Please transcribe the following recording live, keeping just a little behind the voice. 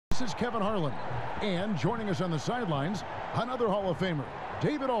This is Kevin Harlan. And joining us on the sidelines, another Hall of Famer,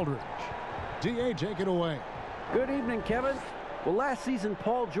 David Aldridge. DA, take it away. Good evening, Kevin. Well, last season,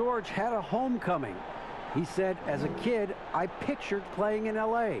 Paul George had a homecoming. He said, as a kid, I pictured playing in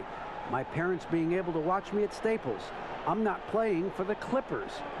L.A., my parents being able to watch me at Staples. I'm not playing for the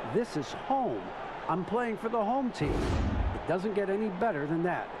Clippers. This is home. I'm playing for the home team. It doesn't get any better than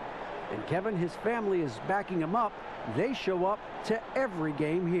that. And Kevin, his family is backing him up. They show up to every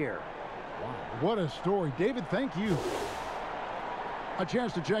game here. Wow, what a story. David, thank you. A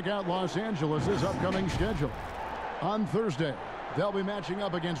chance to check out Los Angeles' upcoming schedule. On Thursday, they'll be matching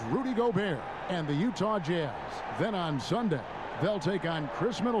up against Rudy Gobert and the Utah Jazz. Then on Sunday, they'll take on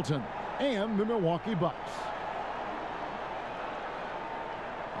Chris Middleton and the Milwaukee Bucks.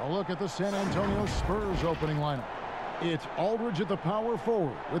 A look at the San Antonio Spurs opening lineup. It's Aldridge at the power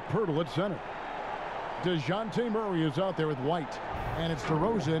forward with Pirtle at center. DeJounte Murray is out there with White. And it's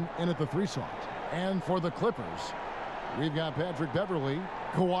DeRozan in at the 3 slot. And for the Clippers, we've got Patrick Beverley.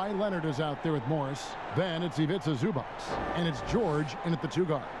 Kawhi Leonard is out there with Morris. Then it's Ivica Zubac. And it's George in at the 2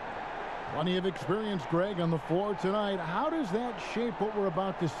 guard. Plenty of experience, Greg, on the floor tonight. How does that shape what we're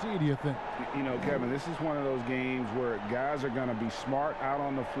about to see, do you think? You know, Kevin, this is one of those games where guys are going to be smart out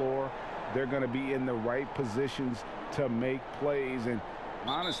on the floor. They're going to be in the right positions to make plays. And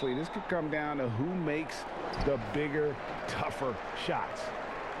honestly, this could come down to who makes the bigger, tougher shots.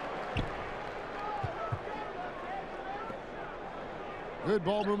 Good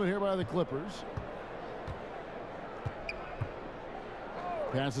ball movement here by the Clippers.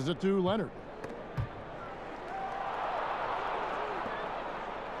 Passes it to Leonard.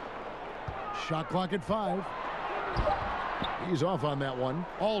 Shot clock at 5. He's off on that one.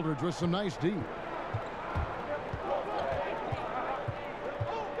 Aldridge with some nice D.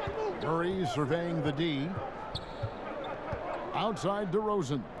 Murray surveying the D. Outside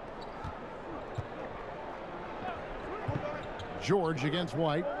DeRozan. George against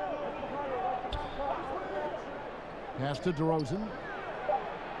White. Pass to DeRozan.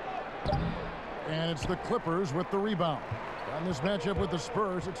 And it's the Clippers with the rebound. On this matchup with the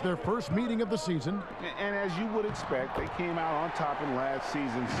Spurs, it's their first meeting of the season. And as you would expect, they came out on top in last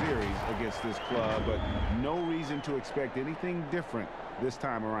season's series against this club, but no reason to expect anything different this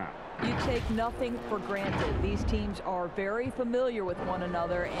time around. You take nothing for granted. These teams are very familiar with one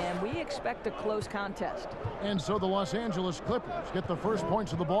another, and we expect a close contest. And so the Los Angeles Clippers get the first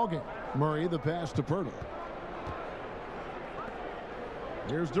points of the ballgame. Murray, the pass to Pirtle.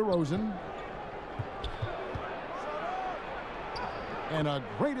 Here's DeRozan. And a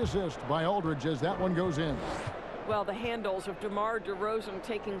great assist by Aldridge as that one goes in. Well, the handles of DeMar DeRozan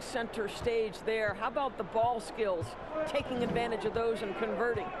taking center stage there. How about the ball skills? Taking advantage of those and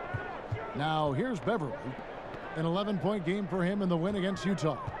converting. Now here's Beverly. An 11-point game for him in the win against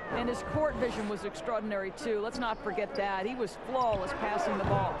Utah. And his court vision was extraordinary, too. Let's not forget that. He was flawless passing the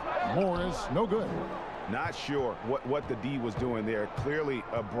ball. Morris, no good. Not sure what the D was doing there. Clearly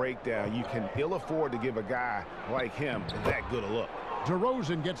a breakdown. You can ill afford to give a guy like him that good a look.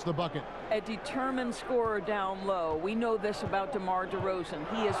 DeRozan gets the bucket. A determined scorer down low. We know this about DeMar DeRozan.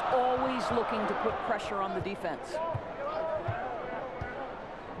 He is always looking to put pressure on the defense.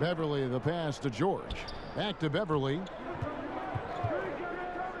 Beverly, the pass to George. Back to Beverly.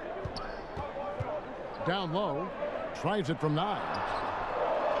 Down low. Tries it from 9.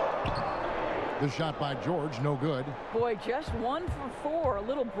 The shot by George, no good. Boy, just 1 for 4. A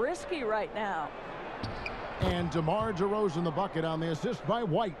little brisky right now. And DeMar DeRozan the bucket on the assist by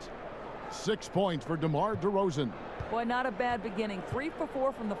White. 6 points for DeMar DeRozan. Boy, not a bad beginning. 3 for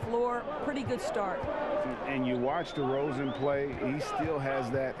 4 from the floor. Pretty good start. And you watch DeRozan play, he still has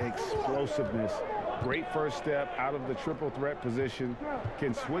that explosiveness. Great first step out of the triple threat position.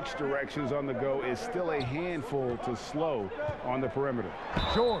 Can switch directions on the go. Is still a handful to slow on the perimeter.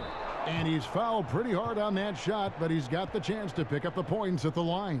 George. And he's fouled pretty hard on that shot, but he's got the chance to pick up the points at the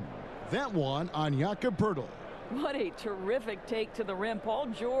line. That one on Jakob Pirtle. What a terrific take to the rim. Paul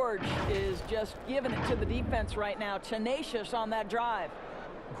George is just giving it to the defense right now. Tenacious on that drive.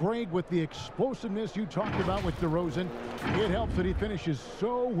 Greg, with the explosiveness you talked about with DeRozan, it helps that he finishes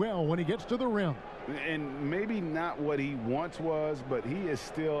so well when he gets to the rim. And maybe not what he once was, but he is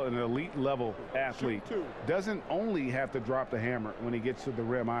still an elite level athlete. Doesn't only have to drop the hammer when he gets to the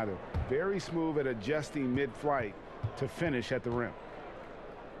rim either. Very smooth at adjusting mid-flight to finish at the rim.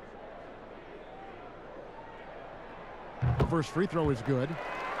 The first free throw is good.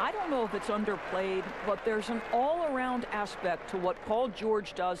 I don't know if it's underplayed, but there's an all-around aspect to what Paul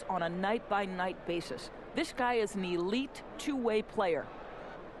George does on a night-by-night basis. This guy is an elite two-way player.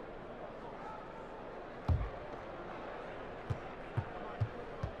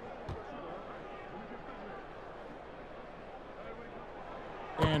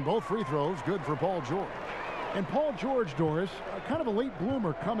 And both free throws good for Paul George. And Paul George, Doris, kind of a late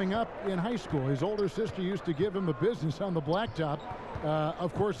bloomer coming up in high school. His older sister used to give him the business on the blacktop.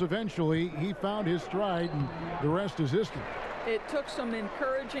 Of course, eventually, he found his stride, and the rest is history. It took some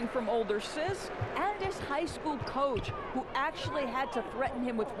encouraging from older sis and his high school coach, who actually had to threaten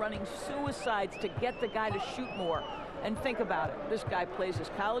him with running suicides to get the guy to shoot more. And think about it. This guy plays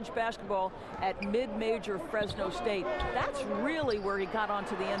his college basketball at mid-major Fresno State. That's really where he got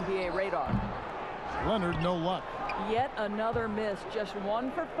onto the NBA radar. Leonard, no luck. Yet another miss. Just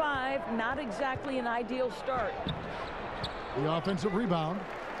 1 for 5. Not exactly an ideal start. The offensive rebound.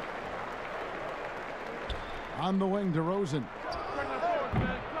 On the wing, DeRozan.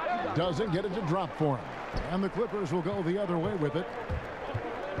 Doesn't get it to drop for him. And the Clippers will go the other way with it.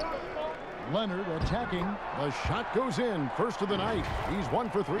 Leonard attacking. The shot goes in. First of the night. He's 1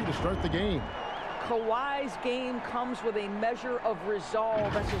 for 3 to start the game. Kawhi's game comes with a measure of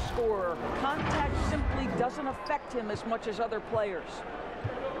resolve as a scorer. Contact simply doesn't affect him as much as other players.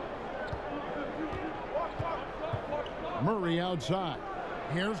 Murray outside.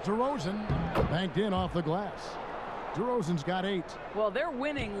 Here's DeRozan. Banked in off the glass. DeRozan's got 8. Well, they're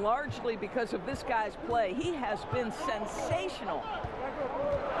winning largely because of this guy's play. He has been sensational.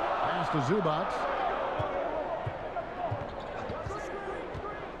 Pass to Zubac.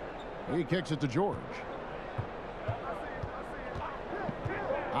 He kicks it to George.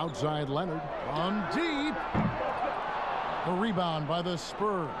 Outside Leonard. On deep. The rebound by the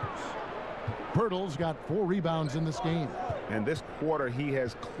Spurs. Pirtle's got 4 rebounds in this game. And this quarter, he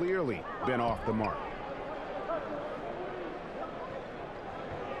has clearly been off the mark.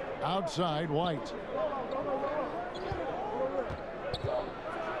 Outside White.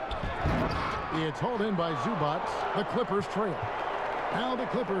 It's hauled in by Zubac. The Clippers trail. Now the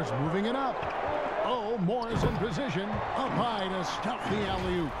Clippers moving it up. Oh, Morris in position. Up high to stuff the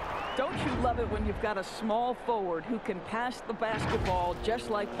alley-oop. Don't you love it when you've got a small forward who can pass the basketball just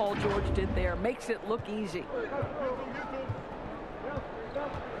like Paul George did there? Makes it look easy.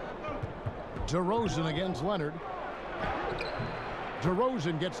 DeRozan against Leonard.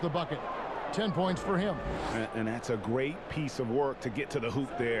 DeRozan gets the bucket. 10 points for him. And that's a great piece of work to get to the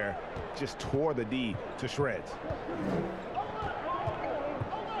hoop there. Just tore the D to shreds.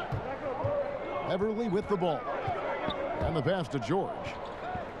 Everly with the ball. And the pass to George.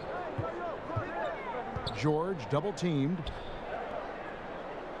 George double teamed.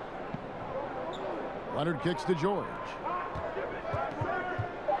 Leonard kicks to George.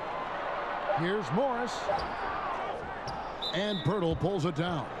 Here's Morris. And Pirtle pulls it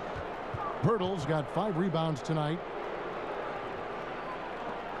down. Pirtle's got 5 rebounds tonight.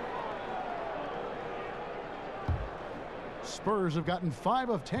 Spurs have gotten 5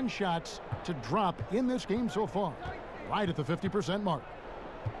 of 10 shots to drop in this game so far. Right at the 50% mark.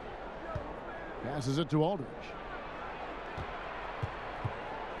 Passes it to Aldridge.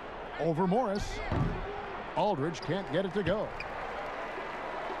 Over Morris. Aldridge can't get it to go.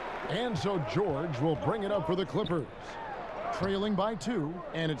 And so George will bring it up for the Clippers. Trailing by 2,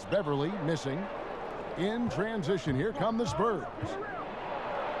 and it's Beverly missing. In transition, here come the Spurs.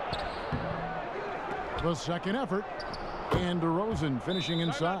 The second effort, and DeRozan finishing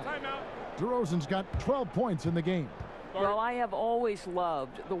inside. DeRozan's got 12 points in the game. Well, I have always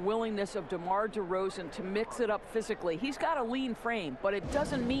loved the willingness of DeMar DeRozan to mix it up physically. He's got a lean frame, but it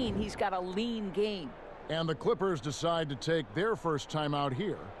doesn't mean he's got a lean game. And the Clippers decide to take their first time out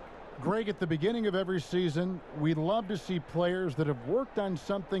here. Greg, at the beginning of every season, we love to see players that have worked on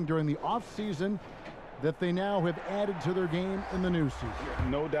something during the offseason that they now have added to their game in the new season.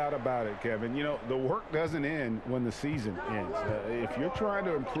 No doubt about it, Kevin. You know, the work doesn't end when the season ends. If you're trying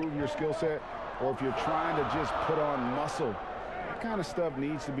to improve your skill set, or if you're trying to just put on muscle, that kind of stuff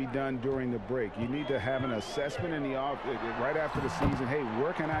needs to be done during the break. You need to have an assessment in the right after the season. Hey,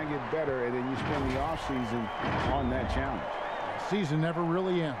 where can I get better? And then you spend the off season on that challenge. Season never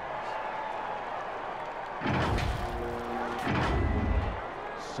really ends.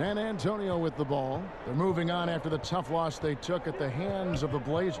 San Antonio with the ball. They're moving on after the tough loss they took at the hands of the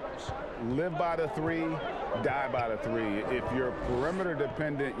Blazers. Live by the 3, die by the 3. If you're perimeter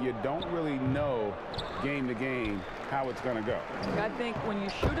dependent, you don't really know game to game how it's going to go. I think when you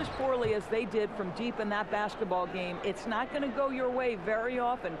shoot as poorly as they did from deep in that basketball game, it's not going to go your way very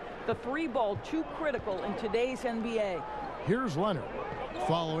often. The 3 ball too critical in today's NBA. Here's Leonard,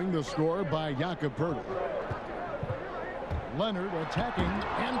 following the score by Jakob Poeltl. Leonard attacking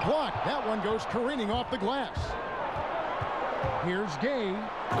and blocked. That one goes careening off the glass. Here's Gay,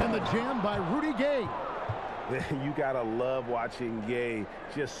 and the jam by Rudy Gay. You gotta love watching Gay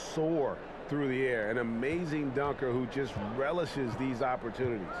just soar through the air. An amazing dunker who just relishes these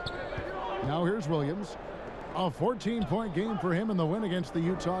opportunities. Now here's Williams. A 14-point game for him in the win against the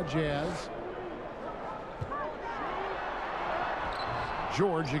Utah Jazz.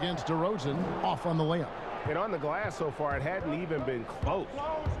 George against DeRozan, off on the layup. And on the glass so far, it hadn't even been close.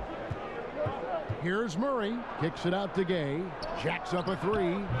 Here's Murray. Kicks it out to Gay. Jacks up a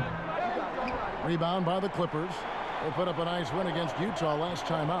three. Rebound by the Clippers. They put up a nice win against Utah last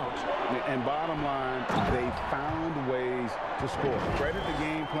time out. And bottom line, they found ways to score. Credit the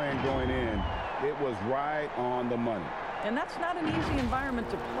game plan going in. It was right on the money. And that's not an easy environment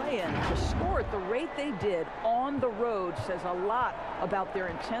to play in. To score at the rate they did on the road says a lot about their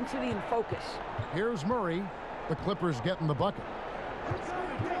intensity and focus. Here's Murray. The Clippers getting the bucket.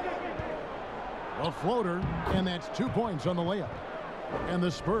 A floater, and that's 2 points on the layup. And the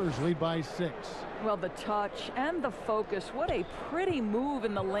Spurs lead by 6. Well, the touch and the focus. What a pretty move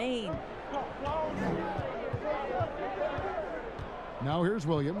in the lane. Now here's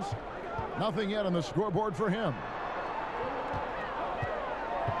Williams. Nothing yet on the scoreboard for him.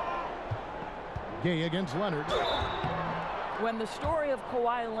 Gay against Leonard. When the story of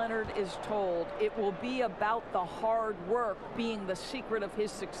Kawhi Leonard is told, it will be about the hard work being the secret of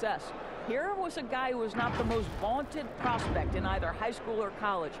his success. Here was a guy who was not the most vaunted prospect in either high school or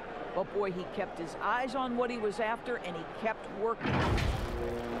college. But boy, he kept his eyes on what he was after, and he kept working.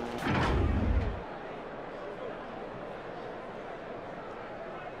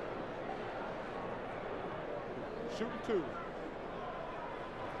 Shooting two.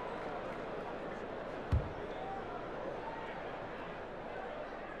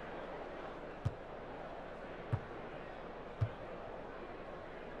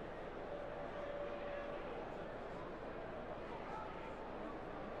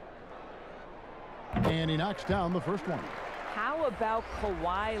 And he knocks down the first one. How about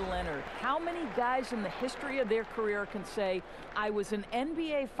Kawhi Leonard? How many guys in the history of their career can say, I was an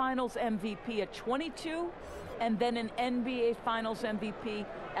NBA Finals MVP at 22 and then an NBA Finals MVP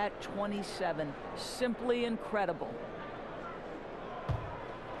at 27? Simply incredible.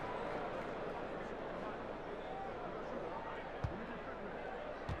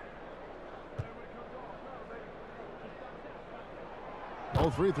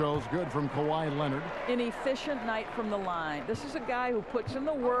 Both free throws good from Kawhi Leonard. An efficient night from the line. This is a guy who puts in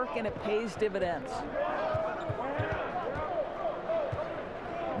the work and it pays dividends.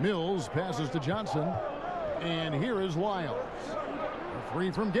 Mills passes to Johnson. And here is Lyles. A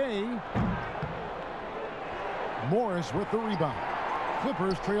three from Gay. Morris with the rebound.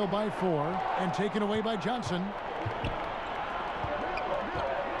 Clippers trail by 4 and taken away by Johnson.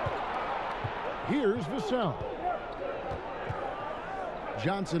 Here's Vassell.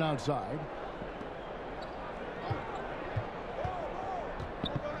 Johnson outside.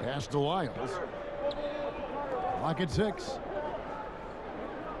 Pass to Lyles. Clock at 6.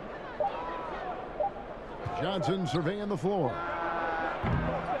 Johnson surveying the floor.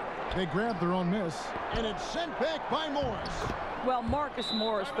 They grab their own miss, and it's sent back by Morris. Well, Marcus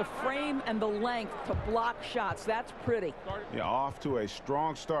Morris, the frame and the length to block shots. That's pretty. Yeah, off to a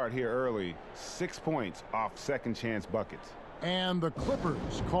strong start here early. 6 points off second chance buckets. And the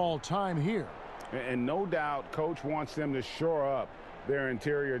Clippers call time here. And no doubt coach wants them to shore up their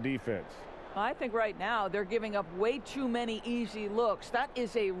interior defense. I think right now they're giving up way too many easy looks. That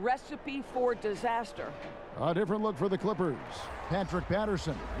is a recipe for disaster. A different look for the Clippers. Patrick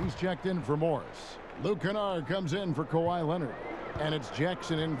Patterson, he's checked in for Morris. Luke Kennard comes in for Kawhi Leonard. And it's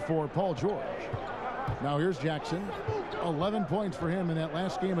Jackson in for Paul George. Now here's Jackson. 11 points for him in that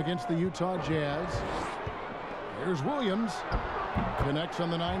last game against the Utah Jazz. Here's Williams. Connects on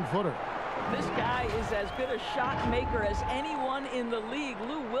the 9-footer. This guy is as good a shot maker as anyone in the league.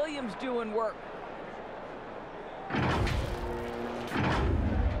 Lou Williams doing work.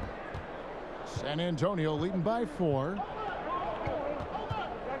 San Antonio leading by 4.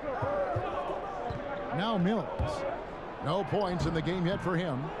 Now Mills. No points in the game yet for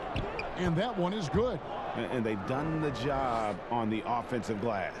him. And that one is good. And they've done the job on the offensive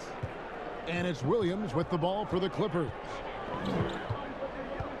glass. And it's Williams with the ball for the Clippers.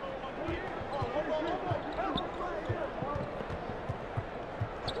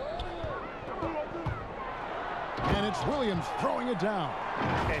 And it's Williams throwing it down.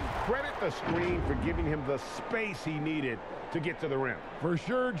 And credit the screen for giving him the space he needed to get to the rim. For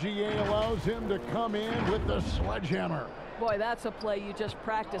sure, GA allows him to come in with the sledgehammer. Boy, that's a play you just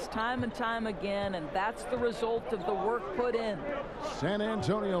practice time and time again, and that's the result of the work put in. San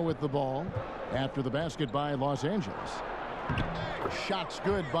Antonio with the ball after the basket by Los Angeles. Shots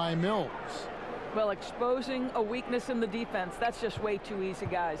good by Mills. Well, exposing a weakness in the defense, that's just way too easy,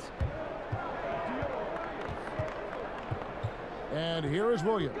 guys. And here is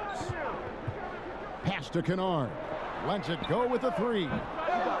Williams. Pass to Kennard. Lets it go with a three.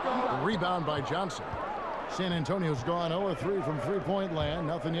 Rebound by Johnson. San Antonio's gone 0-3 from three-point land.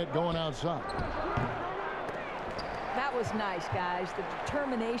 Nothing yet going outside. That was nice, guys. The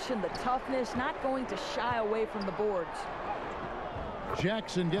determination, the toughness, not going to shy away from the boards.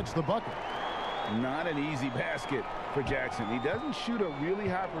 Jackson gets the bucket. Not an easy basket for Jackson. He doesn't shoot a really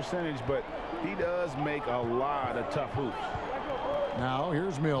high percentage, but he does make a lot of tough hoops. Now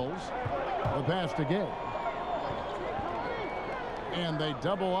here's Mills. The pass to Gay. And they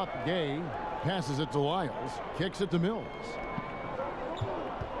double up Gay. Passes it to Lyles. Kicks it to Mills.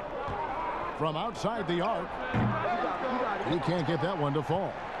 From outside the arc. He can't get that one to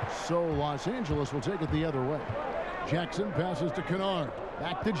fall. So Los Angeles will take it the other way. Jackson passes to Kennard.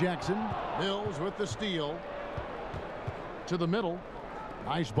 Back to Jackson. Mills with the steal. To the middle.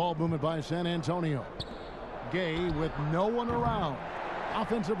 Nice ball movement by San Antonio. Gay with no one around.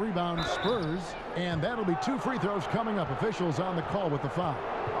 Offensive rebound, Spurs. And that'll be 2 free throws coming up. Officials on the call with the foul.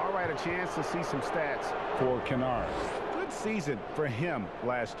 All right, a chance to see some stats for Kennard. Good season for him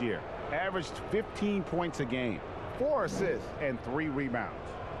last year. Averaged 15 points a game, 4 assists, and 3 rebounds.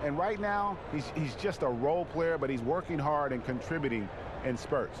 And right now, he's just a role player, but he's working hard and contributing in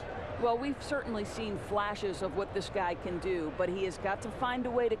spurts. Well, we've certainly seen flashes of what this guy can do, but he has got to find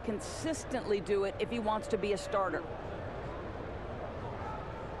a way to consistently do it if he wants to be a starter.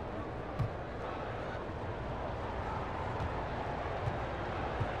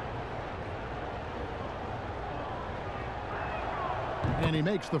 And he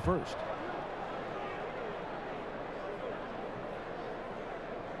makes the first.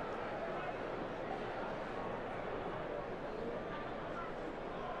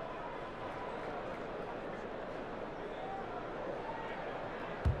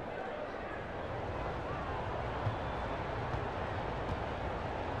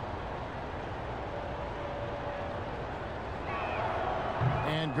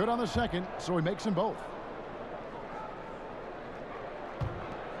 And good on the second, so he makes them both.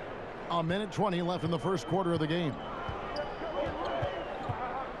 A minute 20 left in the first quarter of the game.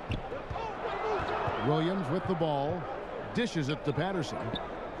 Williams with the ball. Dishes it to Patterson.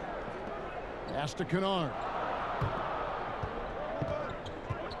 Pass to Kennard.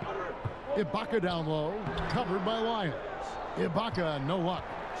 Ibaka down low. Covered by Lyles. Ibaka, no luck.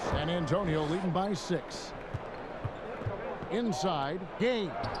 San Antonio leading by 6. Inside, Gay.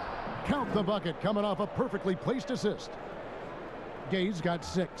 Count the bucket coming off a perfectly placed assist. Gay's got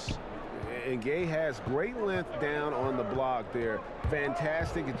 6. And Gay has great length down on the block there.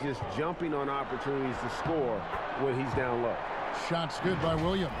 Fantastic at just jumping on opportunities to score when he's down low. Shots good by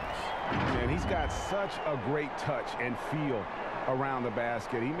Williams. And he's got such a great touch and feel around the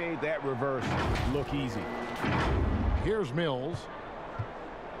basket. He made that reverse look easy. Here's Mills.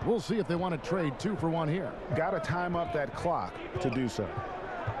 We'll see if they want to trade 2 for 1 here. Got to time up that clock to do so.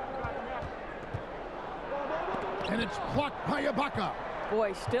 And it's blocked by Ibaka.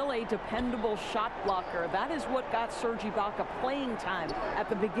 Boy, still a dependable shot blocker. That is what got Serge Ibaka playing time at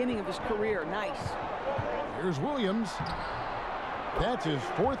the beginning of his career. Nice. Here's Williams. That's his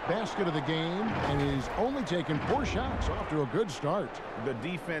 4th basket of the game, and he's only taken 4 shots. Off to a good start. The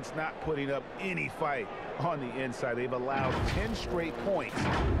defense not putting up any fight on the inside. They've allowed 10 straight points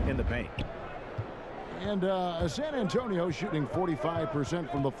in the paint. And San Antonio shooting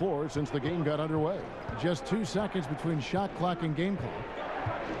 45% from the floor since the game got underway. Just 2 seconds between shot clock and game clock.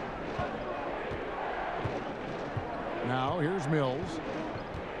 Now here's Mills.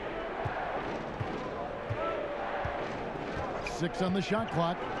 6 on the shot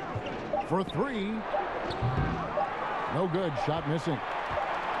clock. For 3. No good. Shot missing.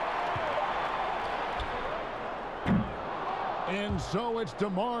 And so it's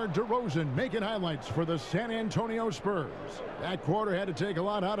DeMar DeRozan making highlights for the San Antonio Spurs. That quarter had to take a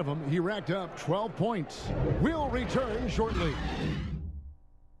lot out of him. He racked up 12 points. We'll return shortly.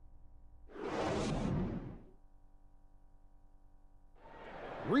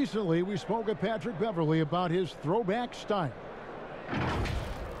 Recently, we spoke with Patrick Beverley about his throwback style.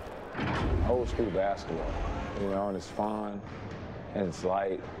 Old school basketball, you know, and it's fun and it's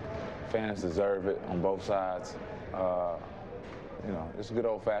light. Fans deserve it on both sides. You know, it's good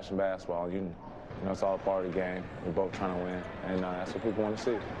old-fashioned basketball. You know, it's all part of the game. We're both trying to win, and that's what people want to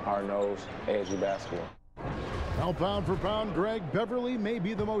see. Hard-nosed, edgy basketball. Now, pound for pound, Greg, Beverley may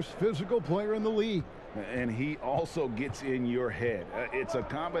be the most physical player in the league. And he also gets in your head. It's a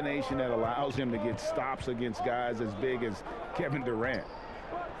combination that allows him to get stops against guys as big as Kevin Durant.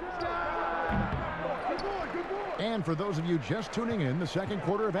 And for those of you just tuning in, the second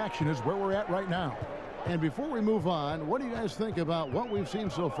quarter of action is where we're at right now. And before we move on, what do you guys think about what we've seen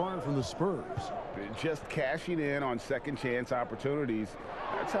so far from the Spurs? Just cashing in on second chance opportunities.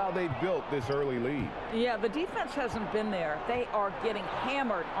 That's how they built this early lead. Yeah, the defense hasn't been there. They are getting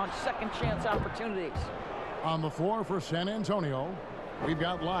hammered on second chance opportunities. On the floor for San Antonio, we've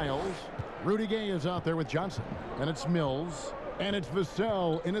got Lyles. Rudy Gay is out there with Johnson. And it's Mills. And it's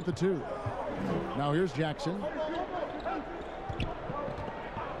Vassell in at the 2. Now here's Jackson.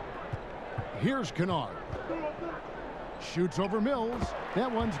 Here's Kennard. Shoots over Mills.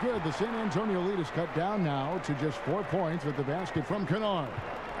 That one's good. The San Antonio lead is cut down now to just 4 points with the basket from Kennard.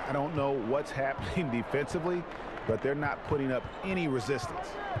 I don't know what's happening defensively, but they're not putting up any resistance.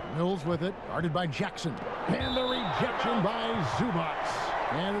 Mills with it, guarded by Jackson. And the rejection by Zubats.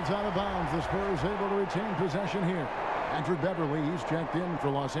 And it's out of bounds. The Spurs able to retain possession here. Andrew Beverly, he's checked in for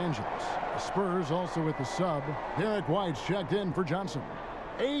Los Angeles. The Spurs also with the sub. Derek White's checked in for Johnson.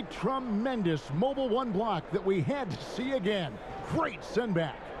 A tremendous mobile 1 block that we had to see again. Great send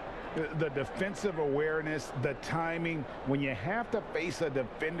back. The defensive awareness, the timing, when you have to face a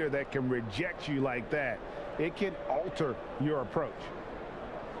defender that can reject you like that, it can alter your approach.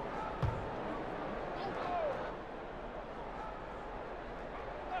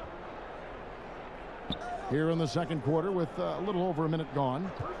 Here in the second quarter with a little over a minute gone.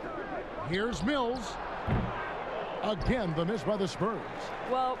 Here's Mills. Again, the miss by the Spurs.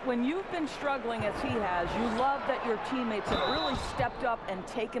 Well, when you've been struggling as he has, you love that your teammates have really stepped up and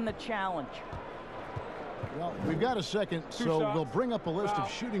taken the challenge. Well, we've got a second, so we'll bring up a list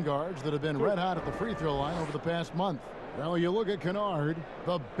of shooting guards that have been red hot at the free throw line over the past month. Well, you look at Kennard,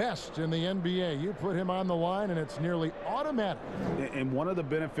 the best in the NBA. You put him on the line, and it's nearly automatic. And one of the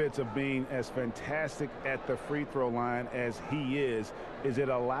benefits of being as fantastic at the free throw line as he is it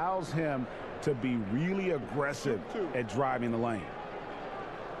allows him to be really aggressive at driving the lane.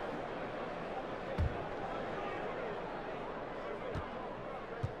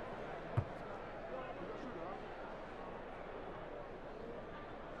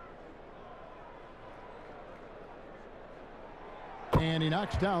 And he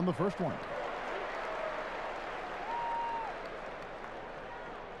knocks down the first one.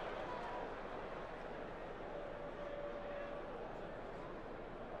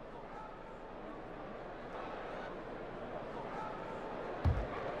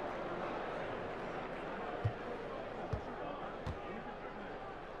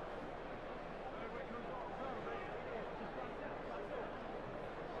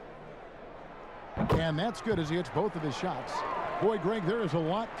 And that's good as he hits both of his shots. Boy, Greg, there is a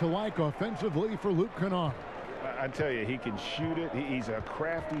lot to like offensively for Luke Kennard. I tell you, he can shoot it. He's a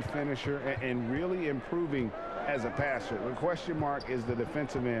crafty finisher and really improving as a passer. The question mark is the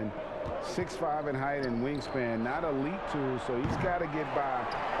defensive end. 6'5" in height and wingspan, not elite tool, so he's got to get by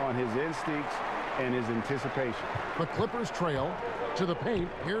on his instincts and his anticipation. The Clippers trail to the paint.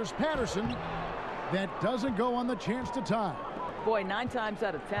 Here's Patterson. That doesn't go on the chance to tie. Boy, 9 times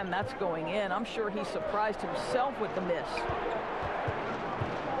out of 10, that's going in. I'm sure he surprised himself with the miss.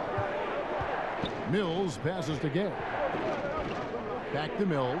 Mills passes to Gay. Back to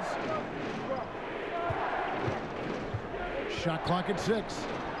Mills. Shot clock at 6.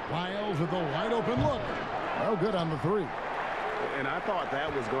 Lyles with a wide open look. No good on the 3. And I thought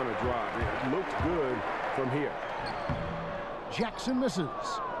that was going to drop. It looked good from here. Jackson misses.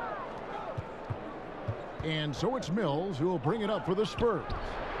 And so it's Mills who will bring it up for the Spurs.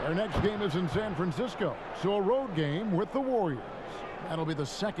 Their next game is in San Francisco, so a road game with the Warriors. That'll be the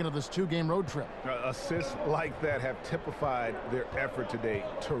second of this 2-game road trip. Assists like that have typified their effort today.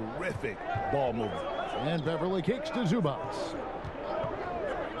 Terrific ball movement. And Beverly kicks to Zubats.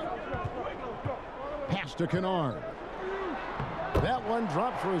 Pass to Kennard. That one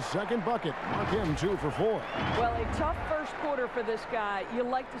dropped for his second bucket. Mark him 2 for 4. Well, a tough first quarter for this guy. You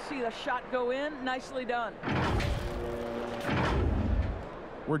like to see the shot go in. Nicely done.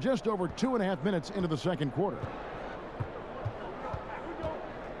 We're just over 2.5 minutes into the second quarter.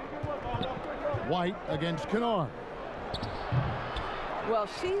 White against Kennard. Well,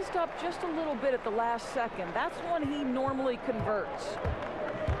 seized up just a little bit at the last second. That's when he normally converts.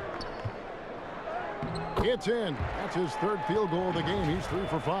 It's in. That's his 3rd field goal of the game. He's 3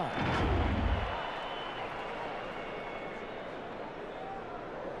 for 5.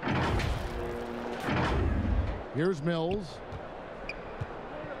 Here's Mills.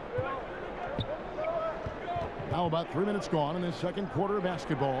 Now about 3 minutes gone in this second quarter of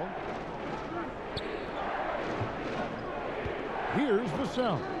basketball. Here's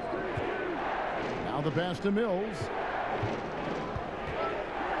Vassell. Now the pass to Mills.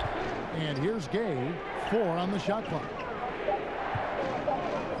 And here's Gay. 4 on the shot clock.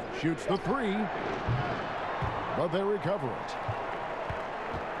 Shoots the three, but they recover it.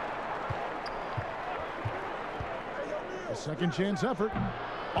 A second chance effort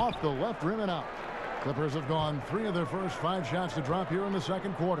off the left rim and out. Clippers have gone 3 of their first 5 shots to drop here in the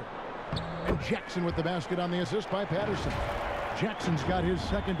second quarter. And Jackson with the basket on the assist by Patterson. Jackson's got his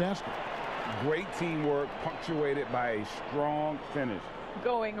second basket. Great teamwork, punctuated by a strong finish.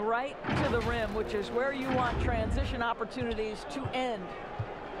 Going right to the rim, which is where you want transition opportunities to end.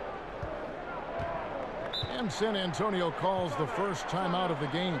 And San Antonio calls the first timeout of the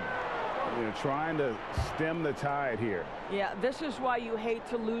game. They're trying to stem the tide here. Yeah, this is why you hate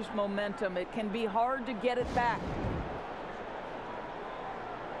to lose momentum. It can be hard to get it back.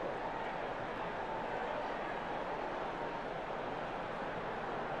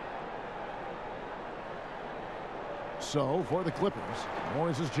 So, for the Clippers,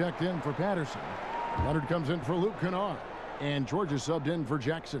 Morris is checked in for Patterson. Leonard comes in for Luke Kennard. And George is subbed in for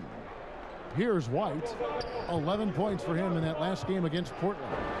Jackson. Here's White. 11 points for him in that last game against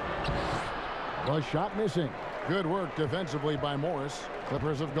Portland. The shot missing. Good work defensively by Morris.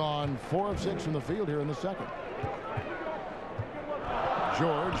 Clippers have gone 4 of 6 from the field here in the second.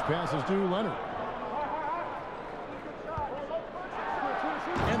 George passes to Leonard.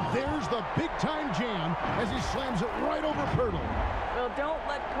 And there's the big-time jam as he slams it right over Pirtle. Well, don't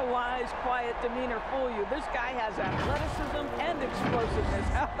let Kawhi's quiet demeanor fool you. This guy has athleticism and explosiveness.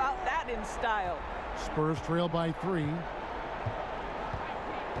 How about that in style? Spurs trail by 3.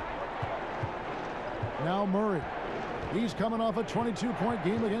 Now Murray. He's coming off a 22-point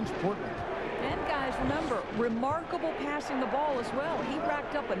game against Portland. And guys, remember, remarkable passing the ball as well. He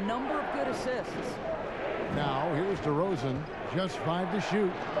racked up a number of good assists. Now here's DeRozan, just 5 to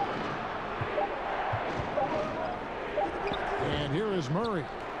shoot. And here is Murray.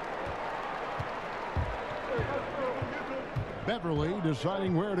 Beverly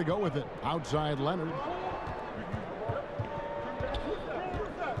deciding where to go with it. Outside Leonard.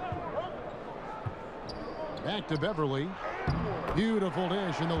 Back to Beverly. Beautiful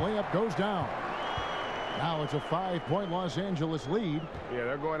dish, and the layup goes down. Now it's a 5-point Los Angeles lead. Yeah,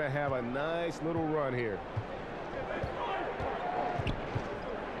 they're going to have a nice little run here.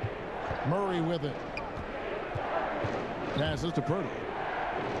 Murray with it. Passes to Pirtle.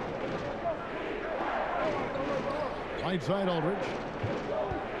 Right side Aldridge.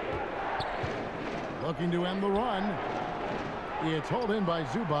 Looking to end the run. It's hauled in by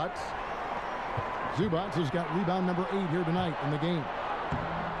Zubac. Zubac has got rebound number 8 here tonight in the game.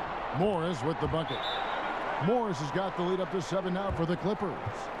 Morris with the bucket. Morris has got the lead up to 7 now for the Clippers.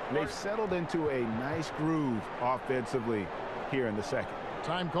 They've settled into a nice groove offensively here in the second.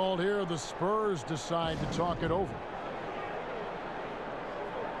 Time called here. The Spurs decide to talk it over.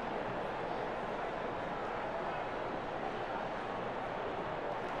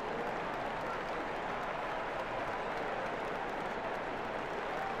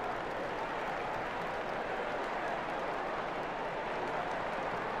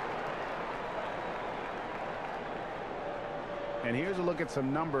 And here's a look at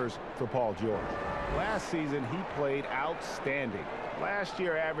some numbers for Paul George. Last season, he played outstanding. Last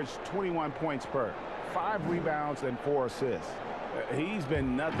year averaged 21 points per, 5 rebounds and 4 assists. He's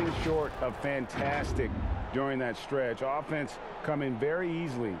been nothing short of fantastic during that stretch. Offense coming very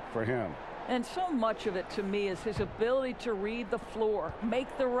easily for him. And so much of it to me is his ability to read the floor,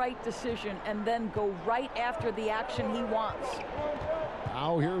 make the right decision, and then go right after the action he wants.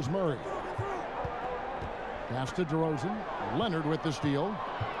 Now here's Murray. Pass to DeRozan. Leonard with the steal.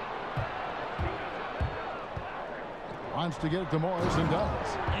 Wants to get it to Morris and does.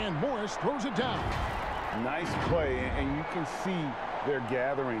 And Morris throws it down. Nice play, and you can see they're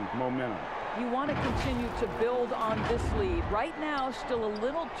gathering momentum. You want to continue to build on this lead. Right now, still a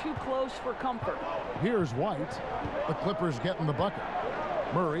little too close for comfort. Here's White. The Clippers getting the bucket.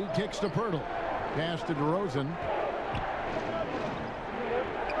 Murray kicks to Pirtle. Pass to DeRozan.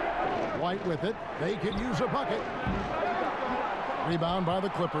 White with it. They can use a bucket. Rebound by the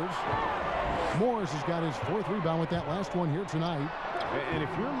Clippers. Morris has got his 4th rebound with that last one here tonight. And if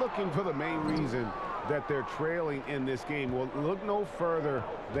you're looking for the main reason that they're trailing in this game, well, look no further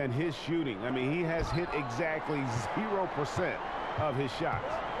than his shooting. I mean, he has hit exactly 0% of his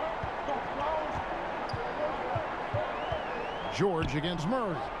shots. George against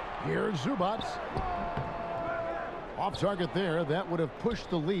Murray. Here's Zubac. Off target there. That would have pushed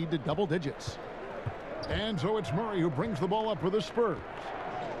the lead to double digits. And so it's Murray who brings the ball up for the Spurs.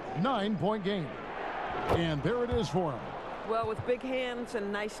 9-point game. And there it is for him. Well, with big hands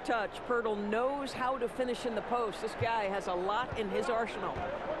and nice touch, Pirtle knows how to finish in the post. This guy has a lot in his arsenal.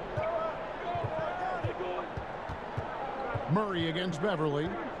 Murray against Beverly.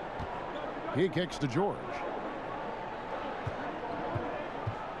 He kicks to George.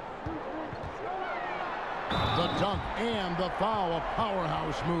 The dunk and the foul, a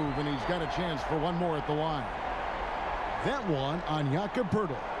powerhouse move, and he's got a chance for one more at the line. That one on Jakob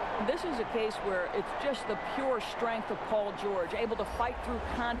Poeltl. This is a case where it's just the pure strength of Paul George, able to fight through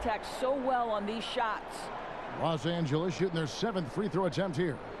contact so well on these shots. Los Angeles shooting their 7th free throw attempt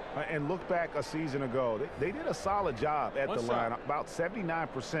here. And look back a season ago, they did a solid job at the line, about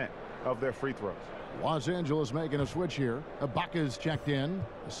 79% of their free throws. Los Angeles making a switch here. Ibaka's checked in.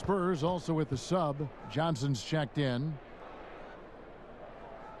 The Spurs also with the sub. Johnson's checked in.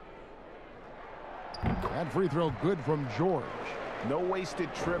 That free throw good from George. No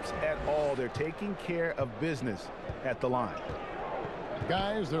wasted trips at all. They're taking care of business at the line.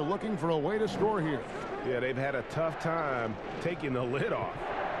 Guys, they're looking for a way to score here. Yeah, they've had a tough time taking the lid off.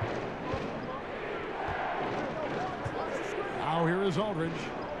 Now here is Aldridge.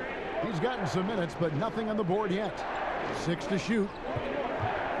 He's gotten some minutes, but nothing on the board yet. 6 to shoot.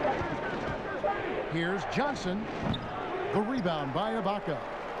 Here's Johnson. The rebound by Ibaka.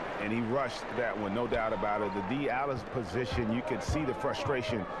 And he rushed that one, no doubt about it. The D out of position, you could see the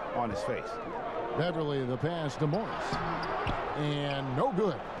frustration on his face. Beverly, the pass to Morris. And no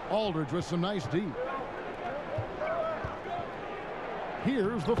good. Aldridge with some nice D.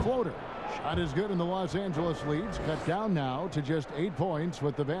 Here's the floater. Shot is good, and the Los Angeles leads cut down now to just 8 points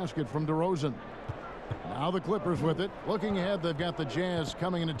with the basket from DeRozan. Now the Clippers with it. Looking ahead, they've got the Jazz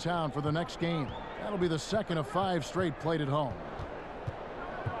coming into town for the next game. That'll be the second of 5 straight played at home.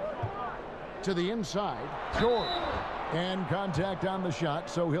 To the inside, George. And contact on the shot,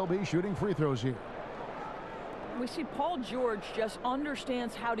 so he'll be shooting free throws here. We see Paul George just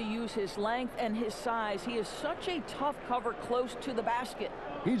understands how to use his length and his size. He is such a tough cover close to the basket.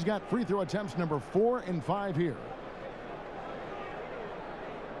 He's got free throw attempts number 4 and 5 here.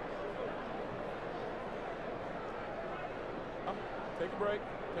 Take a break.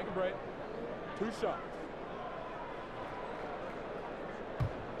 Take a break. 2 shots.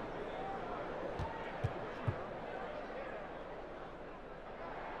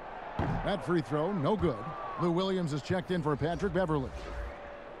 That free throw, no good. Lou Williams is checked in for Patrick Beverly.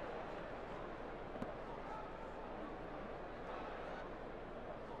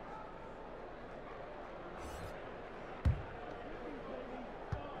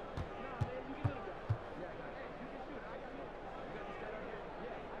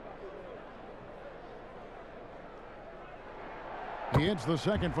 He hits the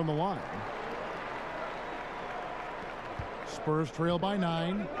second from the line. Spurs trail by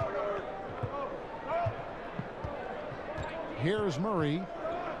 9. Here's Murray.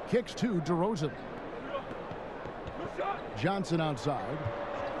 Kicks to DeRozan. Johnson outside.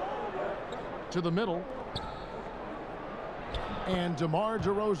 To the middle. And DeMar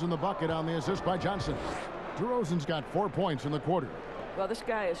DeRozan the bucket on the assist by Johnson. DeRozan's got 4 points in the quarter. Well, this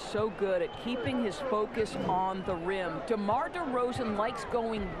guy is so good at keeping his focus on the rim. DeMar DeRozan likes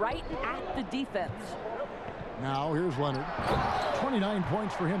going right at the defense. Now here's Leonard. 29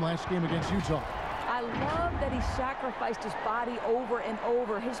 points for him last game against Utah. I love that he sacrificed his body over and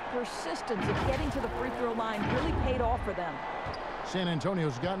over. His persistence at getting to the free throw line really paid off for them. San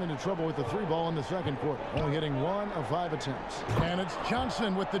Antonio's gotten into trouble with the 3 ball in the second quarter, only hitting 1 of 5 attempts. And it's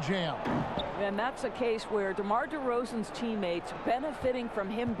Johnson with the jam. And that's a case where DeMar DeRozan's teammates benefiting from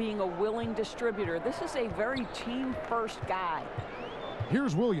him being a willing distributor. This is a very team-first guy.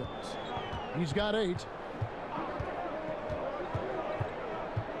 Here's Williams. He's got 8.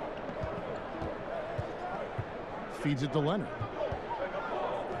 Feeds it to Leonard.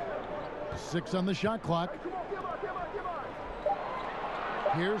 6 on the shot clock.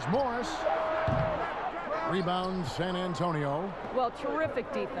 Here's Morris. Rebound San Antonio. Well,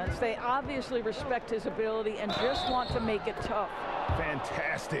 terrific defense. They obviously respect his ability and just want to make it tough.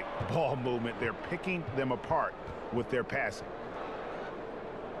 Fantastic ball movement. They're picking them apart with their passing.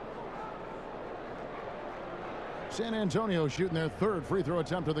 San Antonio shooting their 3rd free throw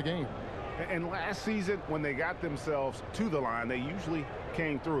attempt of the game. And last season, when they got themselves to the line, they usually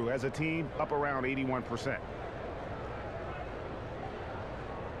came through as a team up around 81%.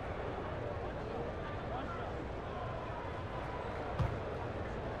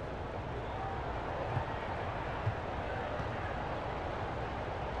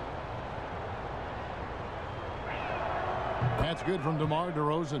 That's good from DeMar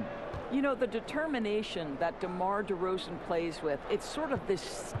DeRozan. You know, the determination that DeMar DeRozan plays with, it's sort of this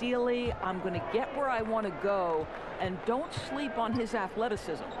steely, I'm going to get where I want to go, and don't sleep on his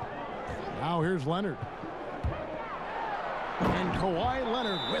athleticism. Now here's Leonard. And Kawhi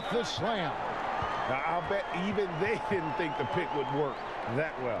Leonard with the slam. I'll bet even they didn't think the pick would work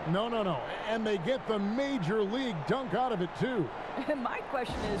that well. No. And they get the major league dunk out of it, too. And my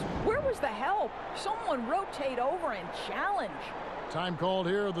question is, where was the help? Someone rotate over and challenge. Time called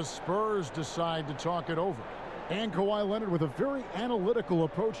here. The Spurs decide to talk it over. And Kawhi Leonard with a very analytical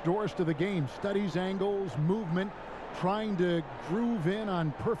approach, Doris, to the game. Studies angles, movement, trying to groove in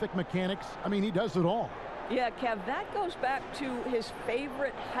on perfect mechanics. I mean, he does it all. Yeah, Kev, that goes back to his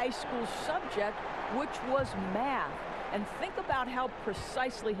favorite high school subject, which was math. And think about how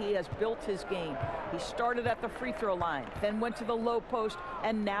precisely he has built his game. He started at the free throw line, then went to the low post,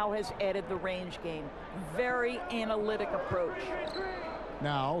 and now has added the range game. Very analytic approach.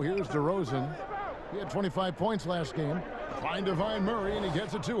 Now, here's DeRozan. He had 25 points last game. Trying to find Murray, and he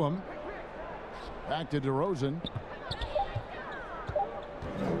gets it to him. Back to DeRozan.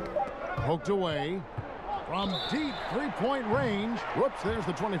 Poked away. From deep three-point range. Whoops, there's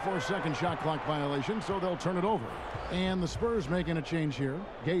the 24-second shot clock violation, so they'll turn it over. And the Spurs making a change here.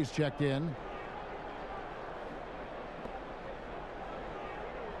 Gay's checked in.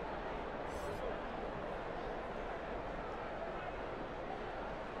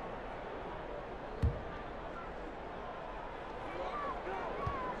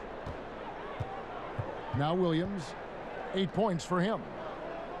 Now Williams, 8 points for him.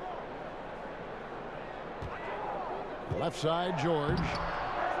 Left side, George.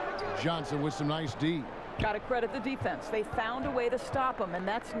 Johnson with some nice D. Got to credit the defense. They found a way to stop him, and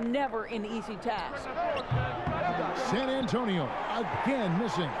that's never an easy task. San Antonio again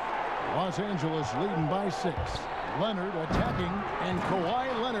missing. Los Angeles leading by 6. Leonard attacking, and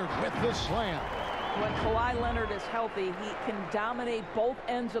Kawhi Leonard with the slam. When Kawhi Leonard is healthy, he can dominate both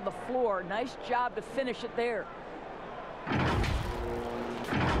ends of the floor. Nice job to finish it there.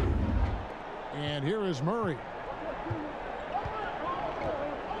 And here is Murray.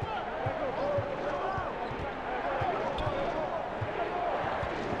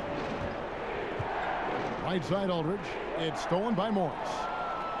 Right side Aldridge. It's stolen by Morris.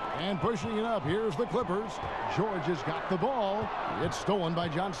 And pushing it up, here's the Clippers. George has got the ball. It's stolen by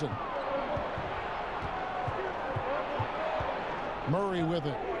Johnson. Murray with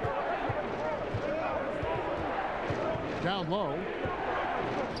it. Down low.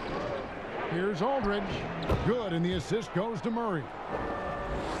 Here's Aldridge. Good, and the assist goes to Murray.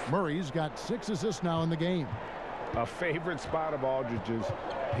 Murray's got 6 assists now in the game. A favorite spot of Aldridge's.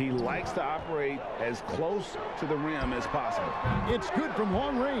 He likes to operate as close to the rim as possible. It's good from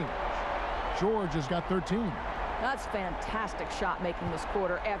long range. George has got 13. That's fantastic shot making this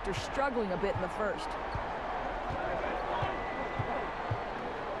quarter after struggling a bit in the first.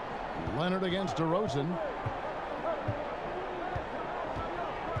 Leonard against DeRozan.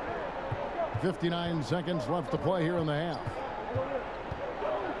 59 seconds left to play here in the half.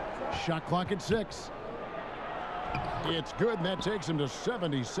 Shot clock at 6. It's good, and that takes him to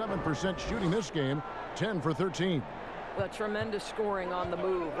 77% shooting this game. 10 for 13. Well, tremendous scoring on the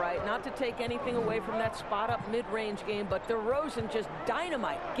move, right? Not to take anything away from that spot-up mid-range game, but DeRozan just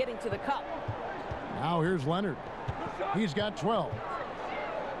dynamite getting to the cup. Now here's Leonard. He's got 12.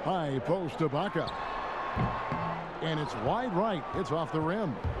 High post to Ibaka. And it's wide right. It's off the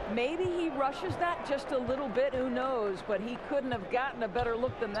rim. Maybe he rushes that just a little bit. Who knows? But he couldn't have gotten a better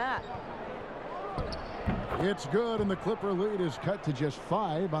look than that. It's good, and the Clipper lead is cut to just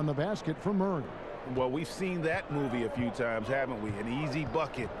 5 on the basket for Murray. Well, we've seen that movie a few times, haven't we? An easy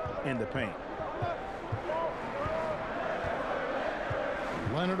bucket in the paint.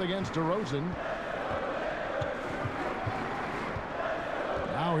 Leonard against DeRozan.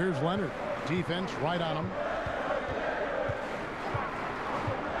 Now here's Leonard. Defense right on him.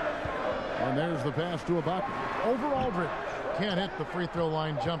 And there's the pass to Ibaka. Over Aldridge. Can't hit the free throw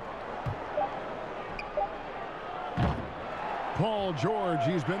line jumper. Paul George,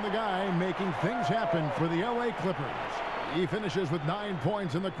 he's been the guy making things happen for the LA Clippers. He finishes with 9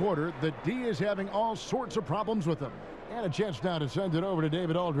 points in the quarter. The D is having all sorts of problems with him. And a chance now to send it over to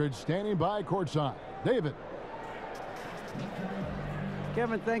David Aldridge, standing by courtside. David.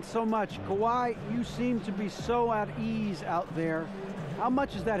 Kevin, thanks so much. Kawhi, you seem to be so at ease out there. How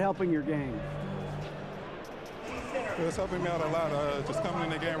much is that helping your game? It's helping me out a lot. Just coming in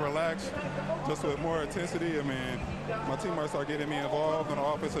the game relaxed, just with more intensity. I mean, my teammates are getting me involved on the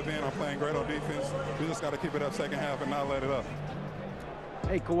offensive end. I'm playing great on defense. We just got to keep it up second half and not let it up.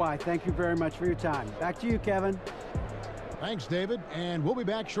 Hey, Kawhi, thank you very much for your time. Back to you, Kevin. Thanks, David. And we'll be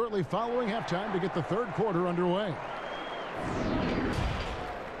back shortly following halftime to get the third quarter underway.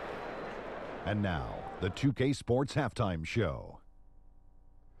 And now, the 2K Sports Halftime Show.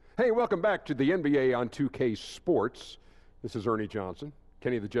 Hey, welcome back to the NBA on 2K Sports. This is Ernie Johnson.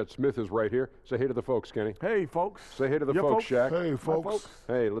 Kenny the Jet Smith is right here. Say hey to the folks, Kenny. Hey, folks. Say hey to the folks, Shaq. Hey, folks.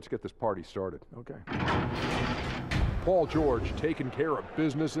 Hey, let's get this party started. Okay. Paul George taking care of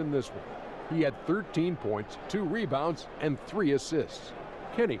business in this one. He had 13 points, 2 rebounds, and 3 assists.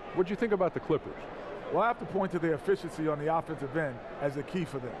 Kenny, what'd you think about the Clippers? Well, I have to point to their efficiency on the offensive end as the key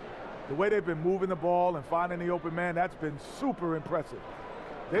for them. The way they've been moving the ball and finding the open man, that's been super impressive.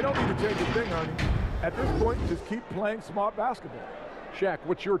 They don't need to change a thing, Ernie. At this point, just keep playing smart basketball. Shaq,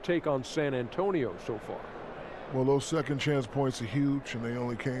 what's your take on San Antonio so far? Well, those second chance points are huge, and they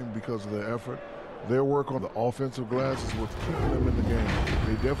only came because of their effort. Their work on the offensive glass is what's keeping them in the game.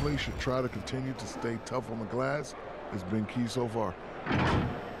 They definitely should try to continue to stay tough on the glass. It's been key so far.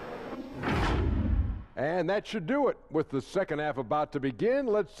 And that should do it. With the second half about to begin,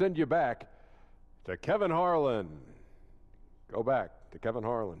 let's send you back to Kevin Harlan. Go back to Kevin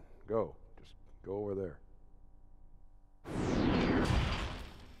Harlan. Go. Just go over there.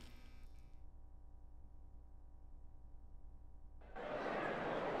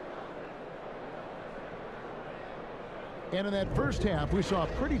 And in that first half, we saw a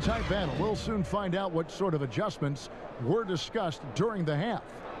pretty tight battle. We'll soon find out what sort of adjustments were discussed during the half.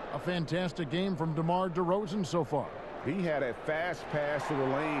 A fantastic game from DeMar DeRozan so far. He had a fast pass to the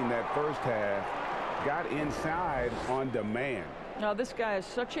lane that first half. Got inside on demand. Now, this guy is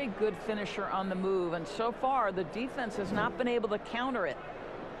such a good finisher on the move, and so far the defense has not been able to counter it.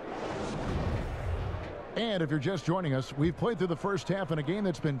 And if you're just joining us, we've played through the first half in a game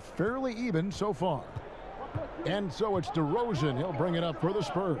that's been fairly even so far. And so it's DeRozan. He'll bring it up for the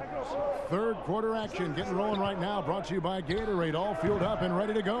Spurs. Third quarter action getting rolling right now. Brought to you by Gatorade. All fueled up and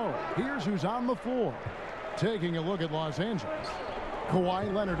ready to go. Here's who's on the floor. Taking a look at Los Angeles.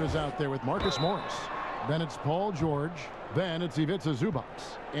 Kawhi Leonard is out there with Marcus Morris. Then it's Paul George. Then it's Ivica Zubac.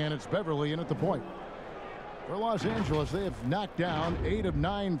 And it's Beverly in at the point. For Los Angeles, they have knocked down 8 of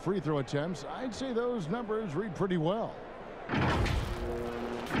 9 free throw attempts. I'd say those numbers read pretty well.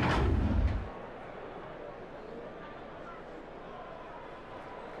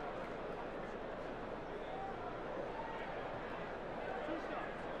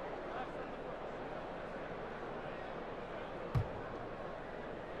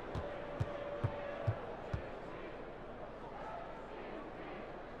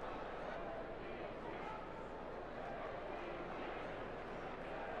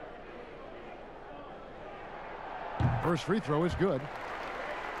 First free throw is good.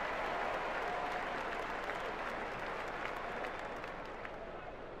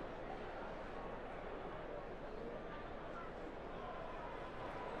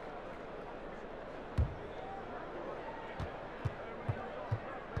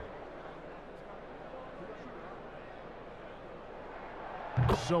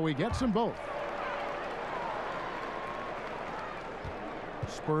 So he gets them both.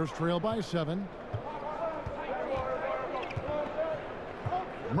 Spurs trail by 7.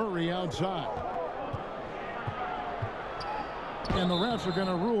 Murray outside. And the refs are going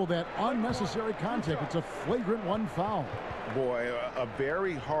to rule that unnecessary contact. It's a flagrant 1 foul. Boy, a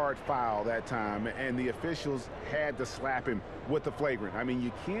very hard foul that time, and the officials had to slap him with the flagrant. I mean,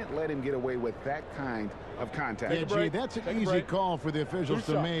 you can't let him get away with that kind of contact. Yeah, Gee, that's an easy call for the officials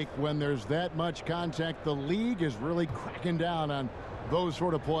to make when there's that much contact. The league is really cracking down on those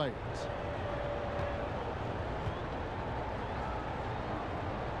sort of plays.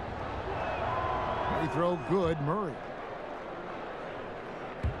 Free throw good, Murray.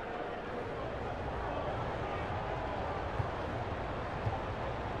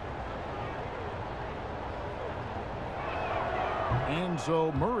 And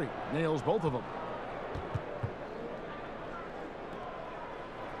so Murray nails both of them.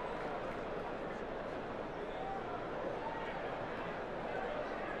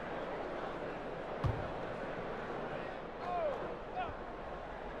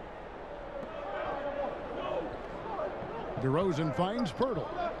 DeRozan finds Pirtle.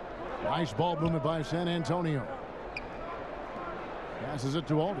 Nice ball movement by San Antonio. Passes it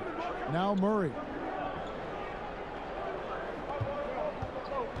to Aldridge. Now Murray.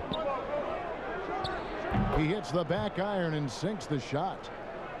 He hits the back iron and sinks the shot.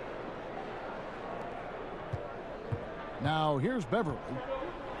 Now here's Beverly.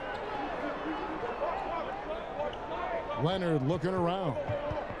 Leonard looking around.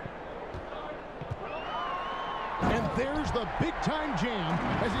 And there's the big-time jam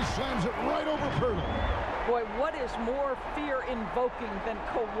as he slams it right over Pirtle. Boy, what is more fear-invoking than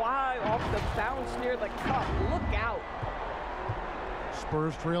Kawhi off the bounce near the cup? Look out.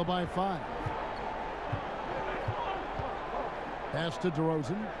 Spurs trail by 5. Pass to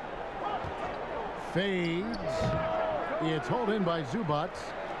DeRozan. Fades. It's hauled in by Zubats.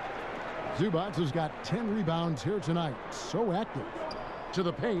 Zubats has got 10 rebounds here tonight. So active. To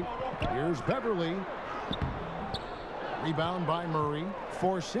the paint. Here's Beverly. Rebound by Murray.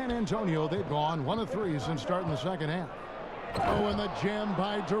 For San Antonio, they've gone 1 of 3 since starting the second half. Oh, and the jam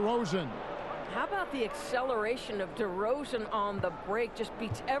by DeRozan. How about the acceleration of DeRozan on the break? Just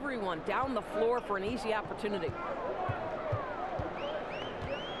beats everyone down the floor for an easy opportunity.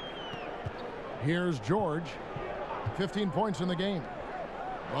 Here's George. 15 points in the game.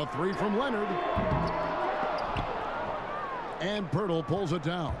 A 3 from Leonard. And Pirtle pulls it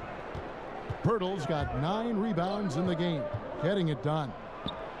down. Pirtle's got 9 rebounds in the game, getting it done.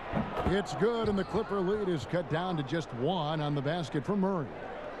 It's good, and the Clipper lead is cut down to just 1 on the basket from Murray.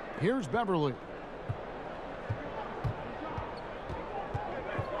 Here's Beverly.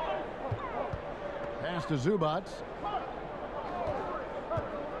 Pass to Zubats.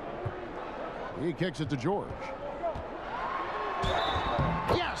 He kicks it to George.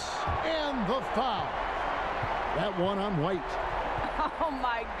 Yes, and the foul. That one on White. Oh,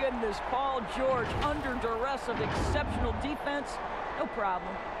 my goodness. Paul George under duress of exceptional defense. No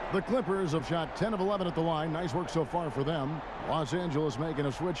problem. The Clippers have shot 10 of 11 at the line. Nice work so far for them. Los Angeles making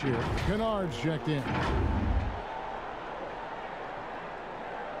a switch here. Kennard's checked in.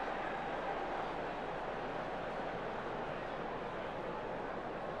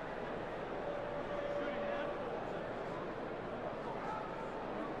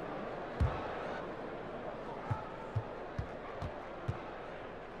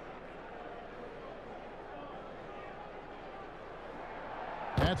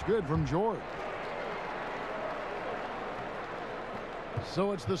 That's good from George.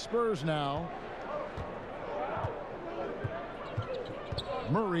 So it's the Spurs now.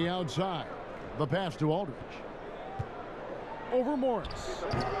 Murray outside. The pass to Aldridge. Over Morris.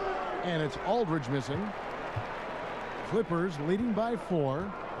 And it's Aldridge missing. Clippers leading by 4.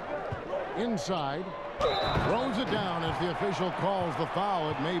 Inside. Throws it down as the official calls the foul.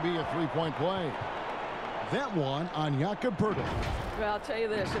 It may be a 3-point play. That one on Jakob Poeltl. Well, I'll tell you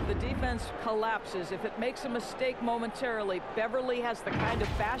this, if the defense collapses, if it makes a mistake momentarily, Beverly has the kind of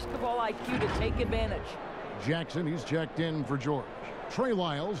basketball IQ to take advantage. Jackson, he's checked in for George. Trey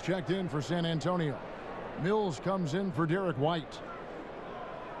Lyles checked in for San Antonio. Mills comes in for Derek White.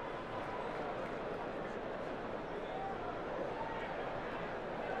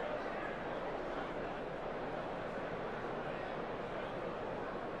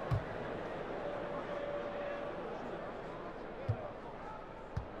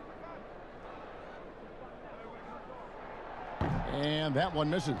 And that one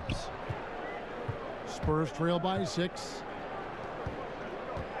misses. Spurs trail by 6.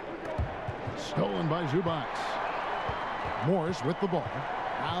 Stolen by Zubats. Morris with the ball.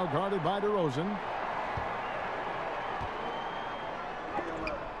 Now guarded by DeRozan.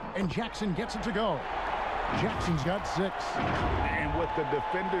 And Jackson gets it to go. Jackson's got 6. And with the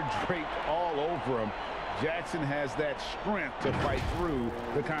defender draped all over him, Jackson has that strength to fight through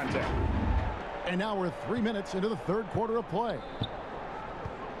the contact. And now we're 3 minutes into the third quarter of play.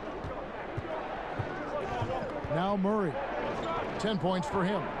 Now Murray. 10 points for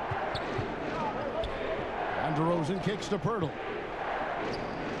him. And DeRozan kicks to Poeltl.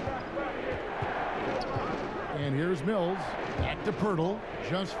 And here's Mills. Back to Poeltl.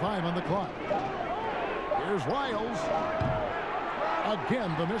 Just 5 on the clock. Here's Lyles.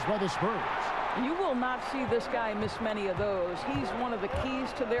 Again, the miss by the Spurs. You will not see this guy miss many of those. He's one of the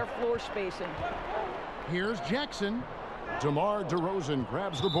keys to their floor spacing. Here's Jackson. DeMar DeRozan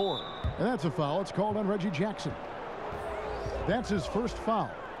grabs the board. And that's a foul. It's called on Reggie Jackson. That's his first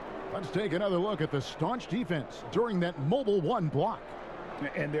foul. Let's take another look at the staunch defense during that mobile 1 block.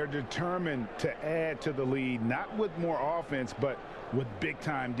 And they're determined to add to the lead, not with more offense, but with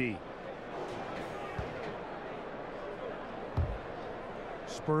big-time D.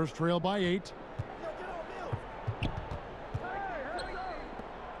 Spurs trail by 8.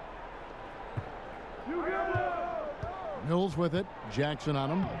 Mills with it. Jackson on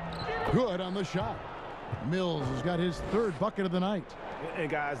him. Good on the shot. Mills has got his 3rd bucket of the night. And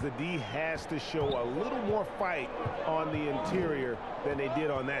guys, the D has to show a little more fight on the interior than they did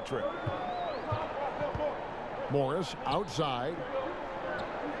on that trip. Morris outside.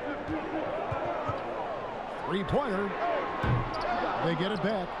 3-pointer. They get it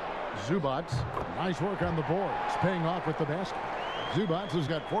back. Zubats. Nice work on the board. It's paying off with the basket. Zubats has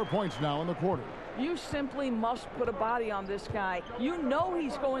got 4 points now in the quarter. You simply must put a body on this guy. You know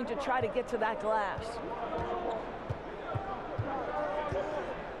he's going to try to get to that glass.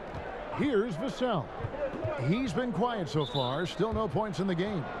 Here's Vassell. He's been quiet so far. Still no points in the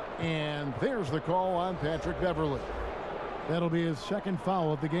game. And there's the call on Patrick Beverly. That'll be his second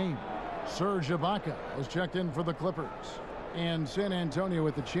foul of the game. Serge Ibaka was checked in for the Clippers. And San Antonio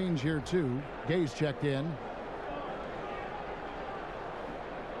with the change here too. Gay's checked in.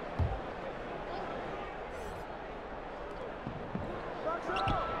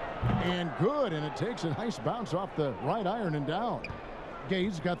 And good, and it takes a nice bounce off the right iron and down.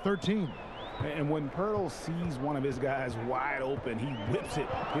 Gay's got 13. And when Pirtle sees one of his guys wide open, he whips it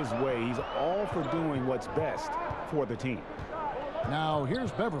his way. He's all for doing what's best for the team. Now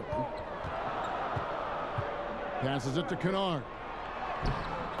here's Beverly. Passes it to Kennard.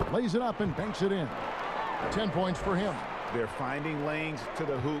 Lays it up and banks it in. 10 points for him. They're finding lanes to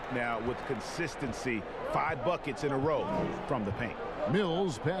the hoop now with consistency. 5 buckets in a row from the paint.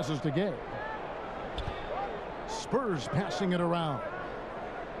 Mills passes to Gay. Spurs passing it around.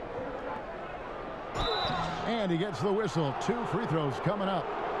 And he gets the whistle. 2 free throws coming up.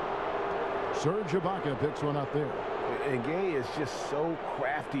 Serge Ibaka picks one up there. And Gay is just so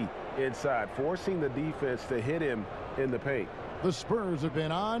crafty inside, forcing the defense to hit him in the paint. The Spurs have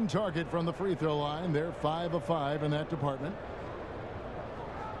been on target from the free throw line. They're 5 of 5 in that department.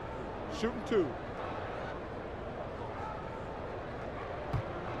 Shooting 2.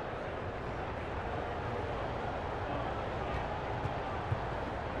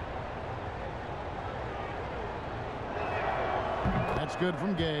 That's good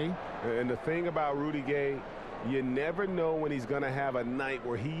from Gay. And the thing about Rudy Gay, you never know when he's going to have a night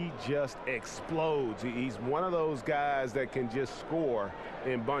where he just explodes. He's one of those guys that can just score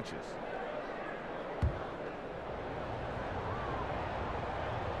in bunches.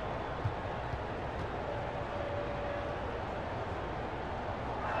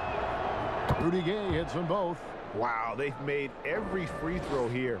 Rudy Gay hits them both. Wow, they've made every free throw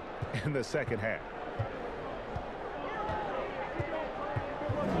here in the second half.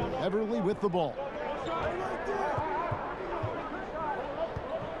 Everly with the ball.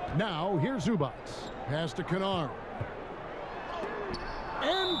 Now here's Zubac. Pass to Kennard.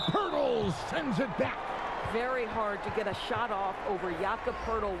 And Pirtle sends it back. Very hard to get a shot off over Jakob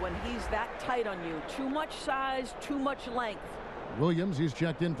Pirtle when he's that tight on you. Too much size, too much length. Williams, he's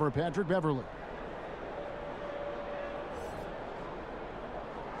checked in for Patrick Beverly.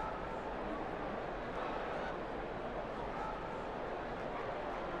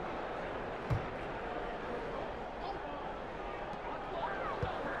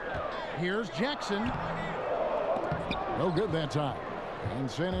 Here's Jackson. No good that time. And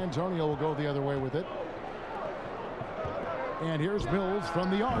San Antonio will go the other way with it. And here's Mills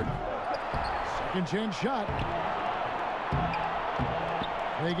from the arc. Second chance shot.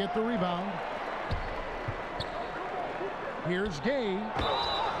 They get the rebound. Here's Gay.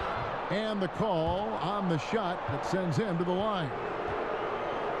 And the call on the shot that sends him to the line.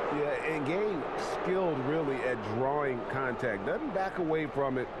 Yeah, and Gay skilled really at drawing contact. Doesn't back away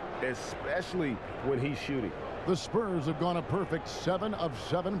from it, especially when he's shooting. The Spurs have gone a perfect 7 of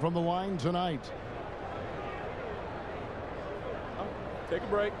 7 from the line tonight. Take a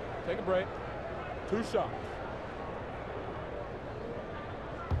break. Take a break. 2 shots.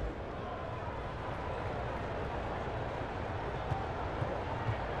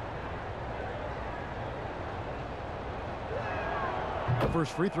 The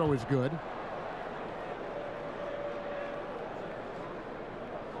first free throw is good.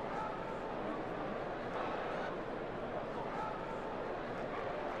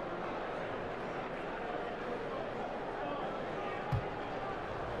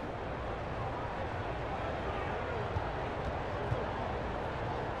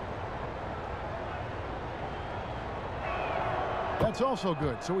 That's also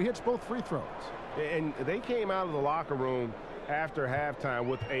good. So he hits both free throws. And they came out of the locker room after halftime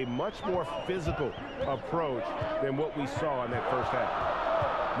with a much more physical approach than what we saw in that first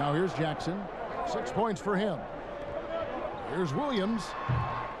half. Now here's Jackson. 6 points for him. Here's Williams.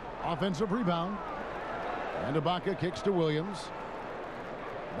 Offensive rebound. And Ibaka kicks to Williams.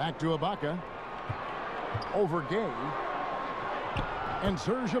 Back to Ibaka. Over Gay. And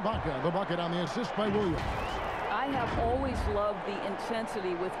Serge Ibaka, the bucket on the assist by Williams. I have always loved the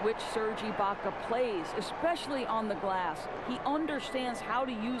intensity with which Serge Ibaka plays, especially on the glass. He understands how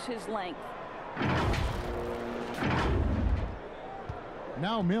to use his length.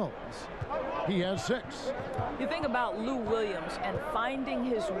 Now Mills. He has 6. You think about Lou Williams and finding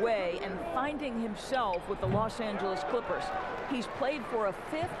his way and finding himself with the Los Angeles Clippers. He's played for a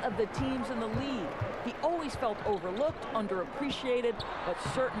 5th of the teams in the league. He always felt overlooked, underappreciated, but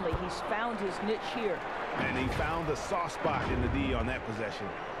certainly he's found his niche here. And he found the soft spot in the D on that possession.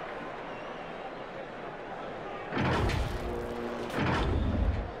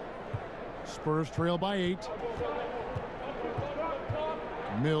 Spurs trail by 8.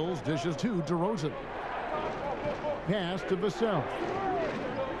 Mills dishes to DeRozan. Pass to Vassell.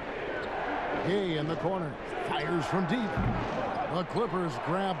 Gay in the corner. Fires from deep. The Clippers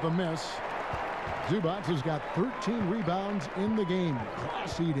grab the miss. Zubac has got 13 rebounds in the game.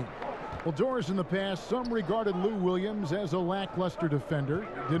 Class eating. Well, Doris, in the past, some regarded Lou Williams as a lackluster defender.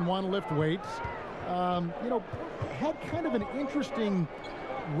 Didn't want to lift weights. You know, had kind of an interesting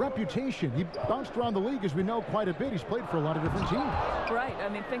reputation. He bounced around the league, as we know, quite a bit. He's played for a lot of different teams. Right. I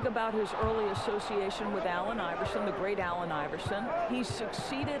mean, think about his early association with Allen Iverson, the great Allen Iverson. He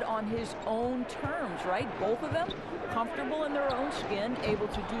succeeded on his own terms, right? Both of them comfortable in their own skin, able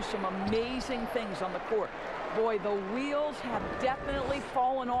to do some amazing things on the court. Boy, the wheels have definitely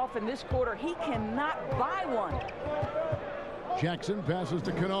fallen off in this quarter. He cannot buy one. Jackson passes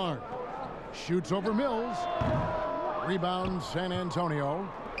to Kennard. Shoots over Mills. Rebound San Antonio.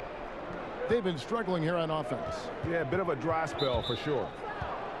 They've been struggling here on offense. Yeah, a bit of a dry spell for sure.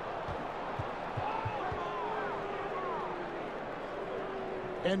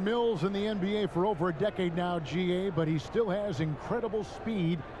 And Mills in the NBA for over a decade now, GA, but he still has incredible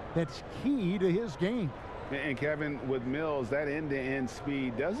speed that's key to his game. And Kevin, with Mills, that end-to-end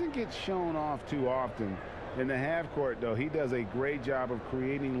speed doesn't get shown off too often. In the half court, though, he does a great job of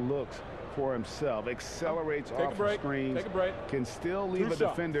creating looks for himself, accelerates off the screens, can still leave a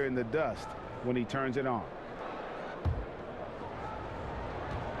defender in the dust when he turns it on.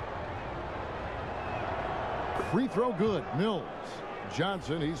 Free throw good. Mills.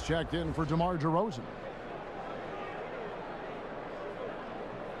 Johnson, he's checked in for DeMar DeRozan.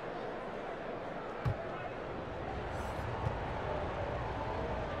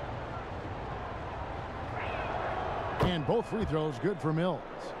 And both free throws good for Mills.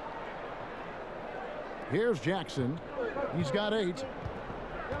 Here's Jackson. He's got 8.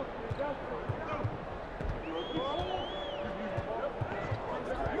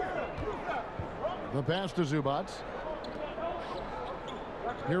 The pass to Zubac.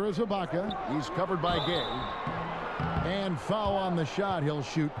 Here is Ibaka. He's covered by Gay. And foul on the shot. He'll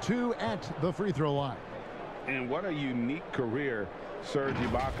shoot 2 at the free throw line. And what a unique career Serge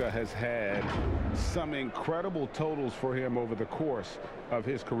Ibaka has had. Some incredible totals for him over the course of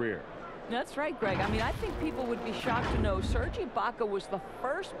his career. That's right, Greg. I mean, I think people would be shocked to know Serge Ibaka was the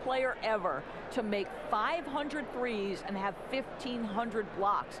first player ever to make 500 threes and have 1,500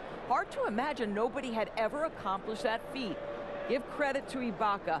 blocks. Hard to imagine nobody had ever accomplished that feat. Give credit to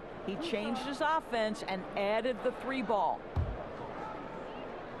Ibaka. He changed his offense and added the 3 ball.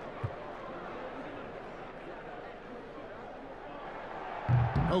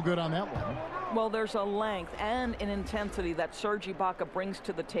 No good on that one. Well, there's a length and an intensity that Serge Ibaka brings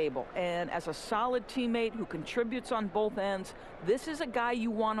to the table. And as a solid teammate who contributes on both ends, this is a guy you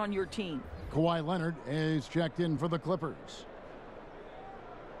want on your team. Kawhi Leonard is checked in for the Clippers.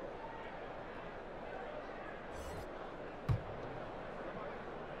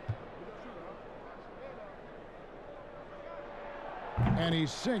 And he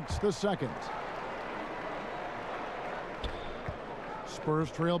sinks the second. Spurs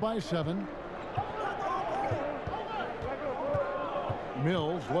trail by 7.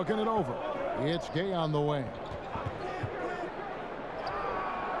 Mills looking it over. It's Gay on the way.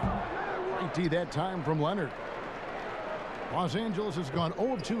 Right D that time from Leonard. Los Angeles has gone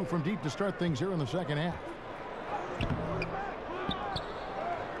 0 of 2 from deep to start things here in the second half.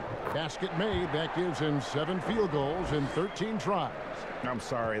 Basket made. That gives him 7 field goals in 13 tries. I'm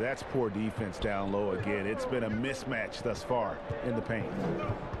sorry, that's poor defense down low again. It's been a mismatch thus far in the paint.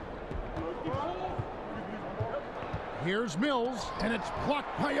 Here's Mills, and it's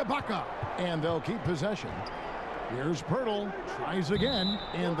blocked by Ibaka. And they'll keep possession. Here's Pirtle, tries again,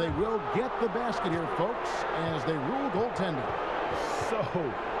 and they will get the basket here, folks, as they rule goaltending. So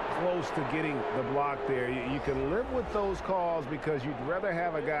close to getting the block there. You can live with those calls because you'd rather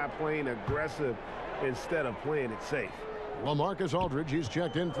have a guy playing aggressive instead of playing it safe. LaMarcus Aldridge, he's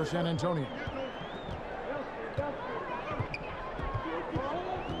checked in for San Antonio.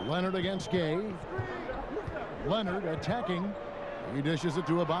 Leonard against Gay. Leonard attacking. He dishes it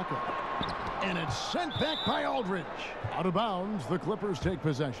to Ibaka. And it's sent back by Aldridge. Out of bounds, the Clippers take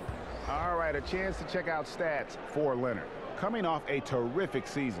possession. All right, a chance to check out stats for Leonard. Coming off a terrific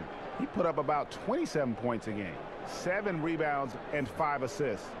season, he put up about 27 points a game, 7 rebounds, and 5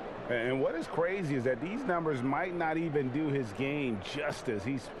 assists. And what is crazy is that these numbers might not even do his game justice.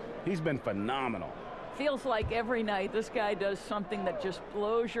 He's been phenomenal. Feels like every night this guy does something that just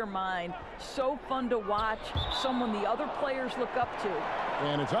blows your mind. So fun to watch. Someone the other players look up to.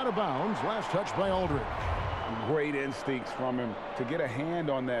 And it's out of bounds. Last touch by Aldridge. Great instincts from him to get a hand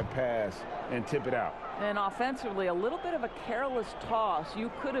on that pass and tip it out. And offensively, a little bit of a careless toss.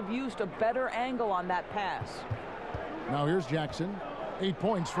 You could have used a better angle on that pass. Now here's Jackson. 8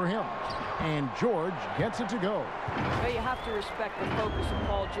 points for him. And George gets it to go. Well, you have to respect the focus of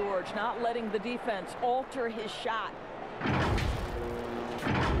Paul George, not letting the defense alter his shot.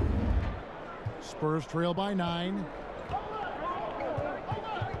 Spurs trail by 9.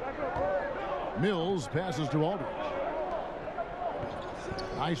 Mills passes to Aldridge.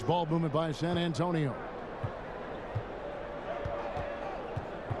 Nice ball movement by San Antonio.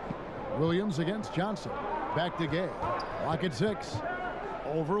 Williams against Johnson. Back to Gay. Lock at 6.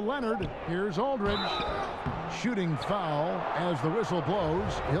 Over Leonard. Here's Aldridge. Shooting foul as the whistle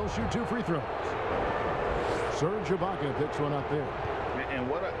blows. He'll shoot 2 free throws. Serge Ibaka picks one up there. And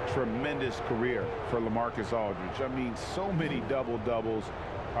what a tremendous career for LaMarcus Aldridge. I mean, so many double-doubles.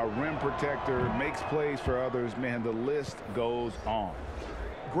 A rim protector, makes plays for others. Man, the list goes on.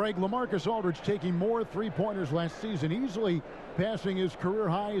 Greg, LaMarcus Aldridge taking more three-pointers last season, easily passing his career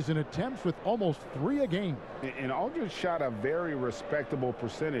highs in attempts with almost 3 a game. And Aldridge shot a very respectable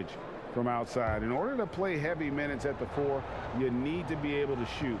percentage from outside. In order to play heavy minutes at the 4, you need to be able to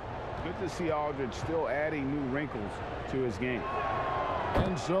shoot. Good to see Aldridge still adding new wrinkles to his game.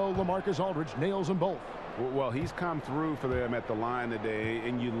 And so LaMarcus Aldridge nails them both. Well, he's come through for them at the line today,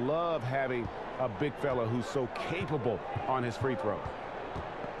 and you love having a big fella who's so capable on his free throws.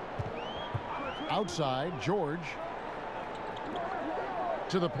 Outside, George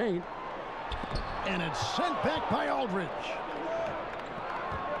to the paint, and it's sent back by Aldridge.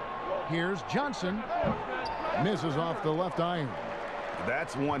 Here's Johnson. Misses off the left iron.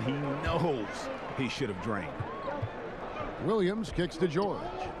 That's one he knows he should have drained. Williams kicks to George.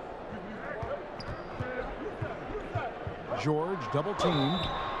 George double teamed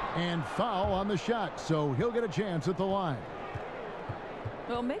and foul on the shot, so he'll get a chance at the line.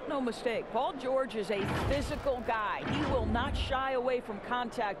 Well, make no mistake, Paul George is a physical guy. He will not shy away from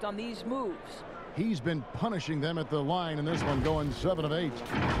contact on these moves. He's been punishing them at the line in this one, going 7 of 8.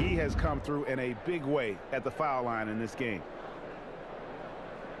 He has come through in a big way at the foul line in this game.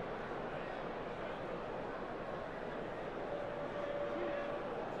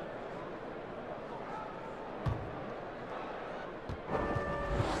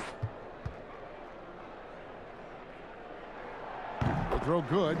 Throw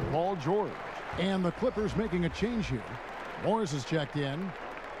good, Paul George. And the Clippers making a change here. Morris is checked in.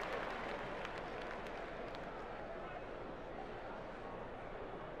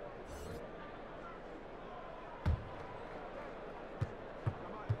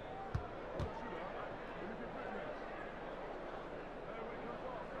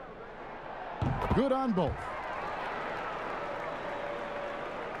 Good on both.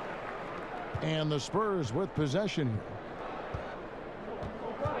 And the Spurs with possession here.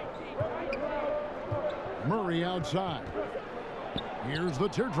 Murray outside. Here's the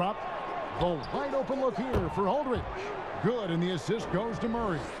teardrop. The wide open look here for Aldridge. Good, and the assist goes to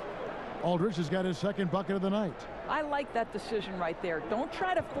Murray. Aldridge has got his second bucket of the night. I like that decision right there. Don't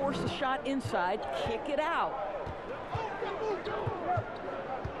try to force a shot inside. Kick it out.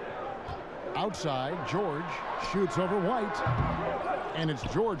 Outside, George shoots over White. And it's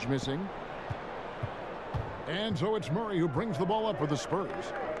George missing. And so it's Murray who brings the ball up for the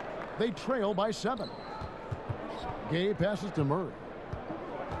Spurs. They trail by 7. Gay passes to Murray.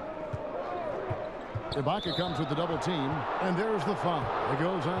 Ibaka comes with the double team, and there's the foul. It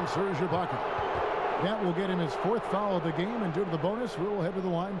goes on Serge Ibaka. That will get him his 4th foul of the game, and due to the bonus, we'll head to the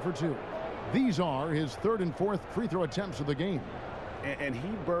line for 2. These are his 3rd and 4th free throw attempts of the game. And he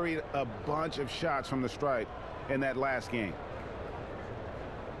buried a bunch of shots from the stripe in that last game.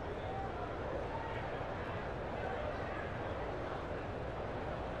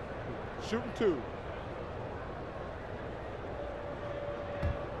 Shooting 2.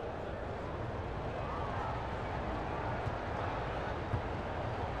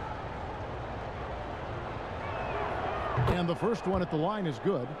 And the first one at the line is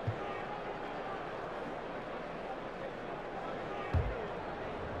good.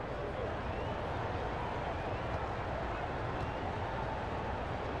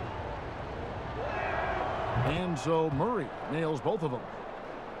 And so Murray nails both of them.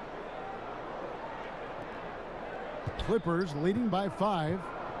 Clippers leading by 5.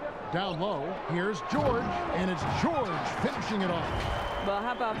 Down low. Here's George, and it's George finishing it off. Well,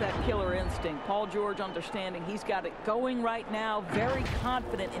 how about that killer instinct? Paul George understanding he's got it going right now, very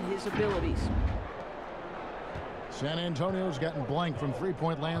confident in his abilities. San Antonio's gotten blank from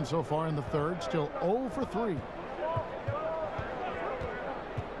three-point land so far in the 3rd, still 0 for 3.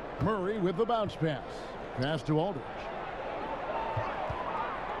 Murray with the bounce pass. Pass to Aldridge.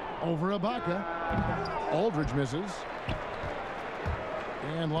 Over Ibaka. Aldridge misses.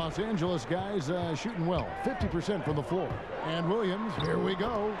 And Los Angeles guys shooting well. 50% from the floor. And Williams, here we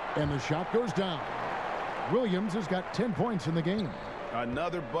go. And the shot goes down. Williams has got 10 points in the game.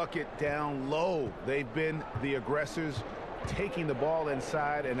 Another bucket down low. They've been the aggressors, taking the ball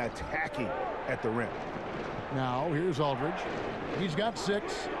inside and attacking at the rim. Now, here's Aldridge. He's got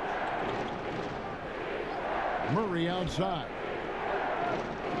 6. Murray outside.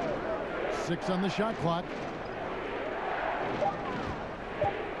 6 on the shot clock.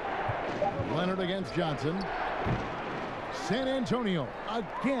 Leonard against Johnson. San Antonio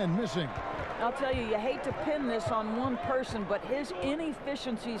again missing. I'll tell you, you hate to pin this on one person, but his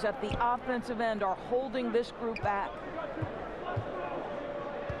inefficiencies at the offensive end are holding this group back.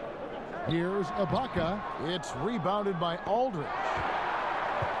 Here's Ibaka. It's rebounded by Aldridge.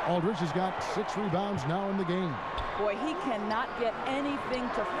 Aldridge has got 6 rebounds now in the game. Boy, he cannot get anything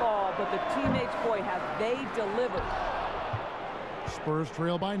to fall, but the teammates, boy, have they delivered. Spurs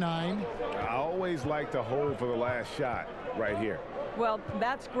trail by 9. I always like to hold for the last shot right here. Well,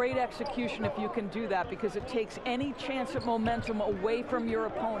 that's great execution if you can do that, because it takes any chance at momentum away from your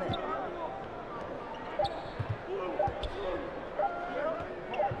opponent.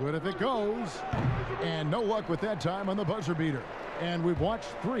 Good if it goes. And no luck with that time on the buzzer beater. And we've watched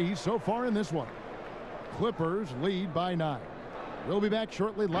 3 so far in this one. Clippers lead by 9. We'll be back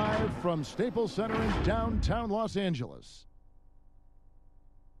shortly live from Staples Center in downtown Los Angeles.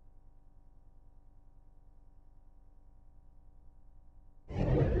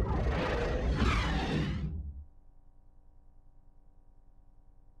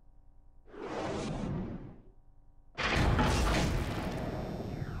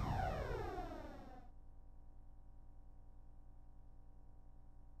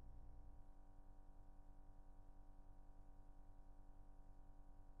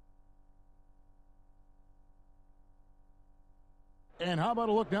 And how about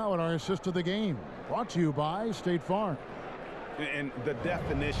a look now at our assist of the game? Brought to you by State Farm. And the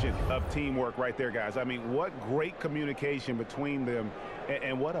definition of teamwork right there, guys. I mean, what great communication between them,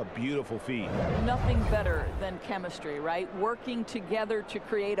 and what a beautiful feed. Nothing better than chemistry, right? Working together to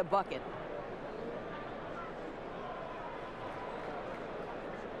create a bucket.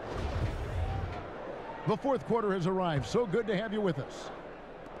 The fourth quarter has arrived. So good to have you with us.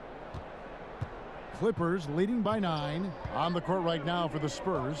 Clippers leading by 9. On the court right now for the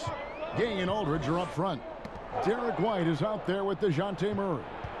Spurs. Gay and Aldridge are up front. Derek White is out there with DeJounte Murray.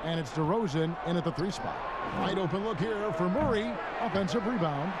 And it's DeRozan in at the 3 spot. Wide open look here for Murray. Offensive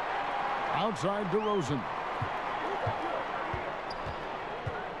rebound. Outside DeRozan.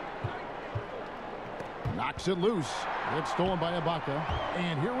 Knocks it loose. It's stolen by Ibaka.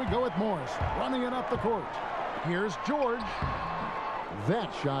 And here we go with Morris. Running it up the court. Here's George.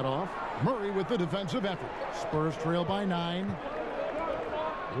 That shot off. Murray with the defensive effort. Spurs trail by 9.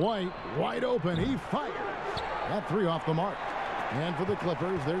 White wide open. He fires. That 3 off the mark. And for the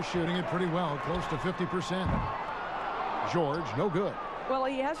Clippers, they're shooting it pretty well, close to 50%. George, no good. Well,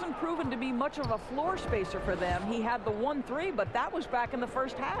 he hasn't proven to be much of a floor spacer for them. He had the 1-3, but that was back in the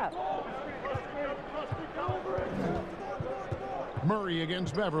first half. Murray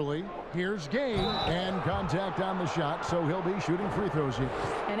against Beverly. Here's Gay, and contact on the shot, so he'll be shooting free throws here.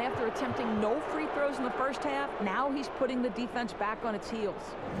 And after attempting no free throws in the first half, now he's putting the defense back on its heels.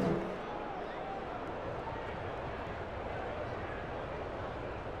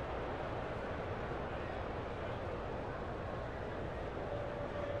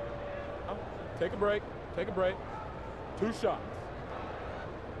 Take a break. Take a break. 2 shots.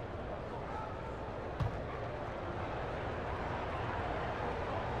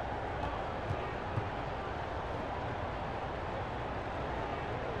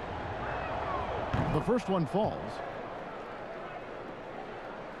 The first one falls.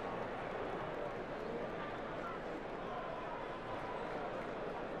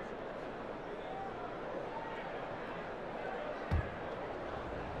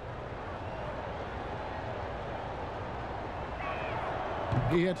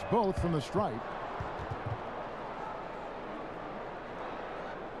 He hits both from the stripe.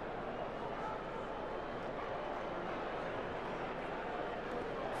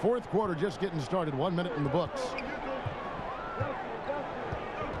 Fourth quarter just getting started. 1 minute in the books.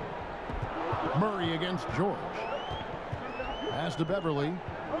 Murray against George. Pass to Beverly.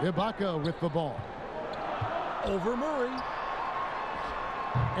 Ibaka with the ball. Over Murray.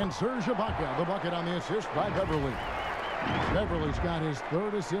 And Serge Ibaka, the bucket on the assist by Beverly. Beverly's got his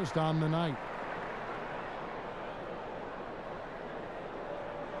 3rd assist on the night.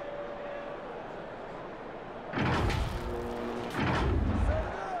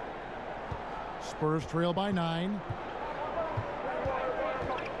 Spurs trail by 9.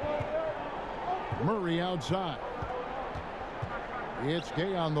 Murray outside. It's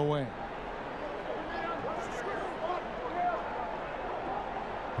Gay on the wing.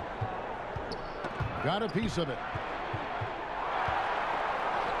 Got a piece of it.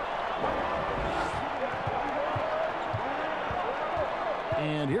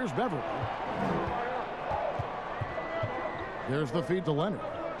 And here's Beverly. There's the feed to Leonard.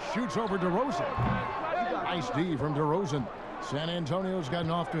 Shoots over DeRozan. Nice D from DeRozan. San Antonio's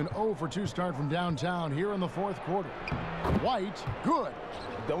gotten off to an 0 for 2 start from downtown here in the fourth quarter. White, good.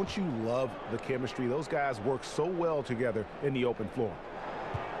 Don't you love the chemistry? Those guys work so well together in the open floor.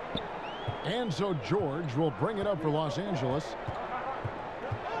 And so George will bring it up for Los Angeles.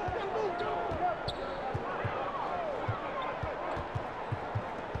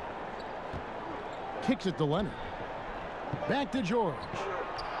 Kicks it to Leonard. Back to George.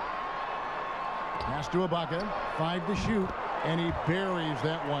 Pass to Ibaka. 5 to shoot. And he buries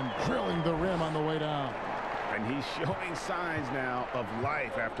that one, drilling the rim on the way down. And he's showing signs now of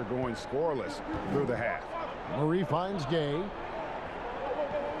life after going scoreless through the half. Murray finds Gay.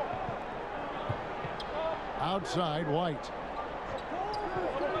 Outside, White.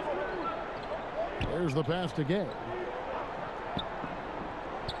 There's the pass to Gay.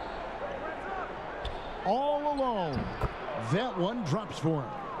 All alone. That one drops for him.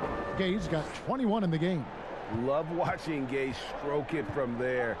 Gay's got 21 in the game. Love watching Gay stroke it from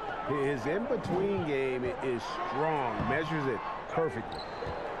there. His in-between game is strong. Measures it perfectly.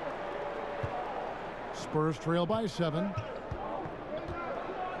 Spurs trail by 7.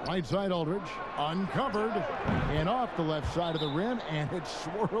 Right side Aldridge. Uncovered. And off the left side of the rim. And it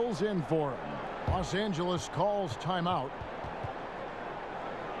swirls in for him. Los Angeles calls timeout.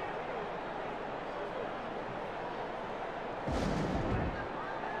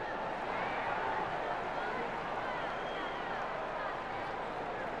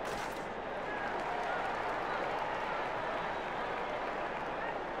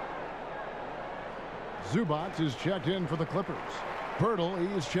 Zubac is checked in for the Clippers. Pirtle,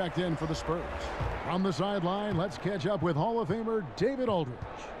 he is checked in for the Spurs. On the sideline, let's catch up with Hall of Famer David Aldridge.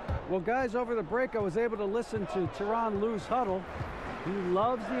 Well, guys, over the break, I was able to listen to Tyronn Lue's huddle. He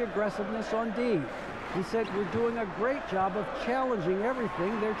loves the aggressiveness on D. He said, we're doing a great job of challenging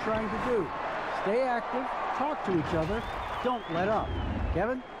everything they're trying to do. Stay active, talk to each other, don't let up.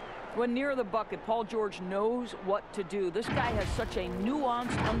 Kevin? When near the bucket, Paul George knows what to do. This guy has such a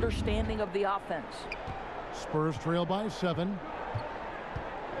nuanced understanding of the offense. Spurs trail by 7.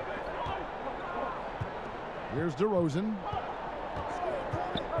 Here's DeRozan.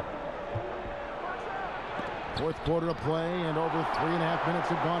 Fourth quarter of play, and over 3.5 minutes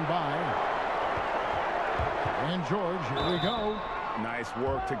have gone by. And George, here we go. Nice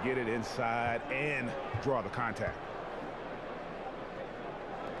work to get it inside and draw the contact.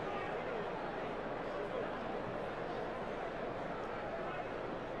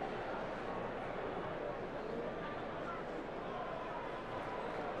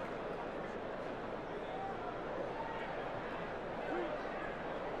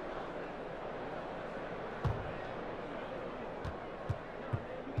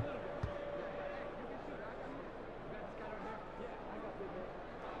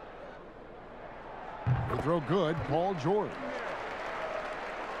 Throw good, Paul George.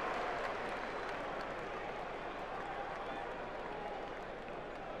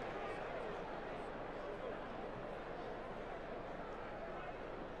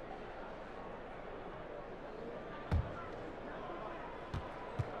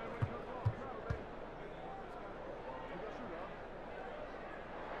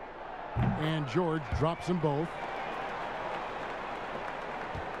 And George drops them both.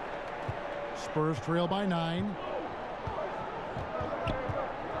 Spurs trail by 9.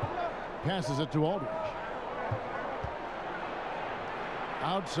 Passes it to Aldridge.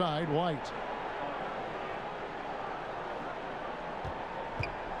 Outside, White.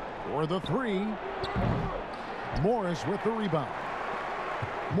 For the 3. Morris with the rebound.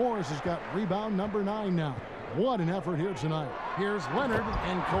 Morris has got rebound number 9 now. What an effort here tonight. Here's Leonard,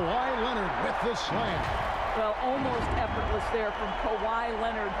 and Kawhi Leonard with the slam. Well, almost effortless there from Kawhi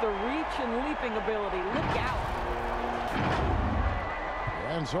Leonard. The reach and leaping ability. Look out.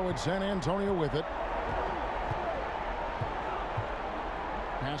 And so it's San Antonio with it.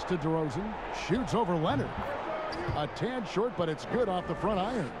 Pass to DeRozan. Shoots over Leonard. A tad short, but it's good off the front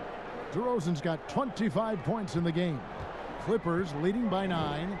iron. DeRozan's got 25 points in the game. Clippers leading by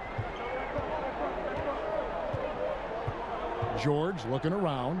 9. George looking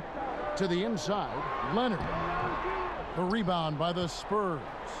around. To the inside, Leonard. The rebound by the Spurs.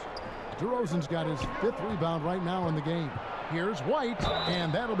 DeRozan's got his 5th rebound right now in the game. Here's White,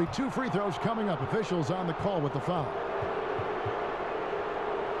 and that'll be 2 free throws coming up. Officials on the call with the foul.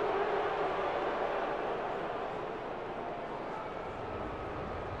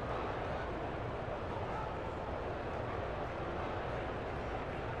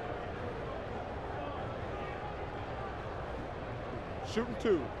 Shooting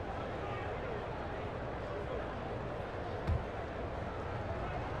 2.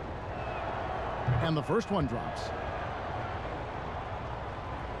 And the first one drops.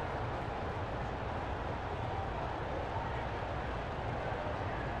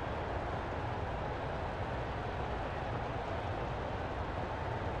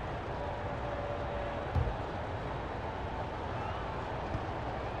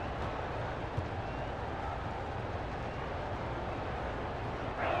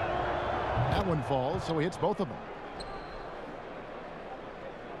 That one falls, so he hits both of them.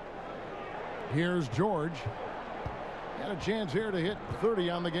 Here's George. Got a chance here to hit 30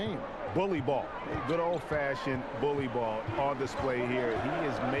 on the game. Bully ball. Good old-fashioned bully ball on display here. He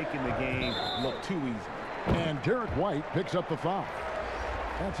is making the game look too easy. And Derek White picks up the foul.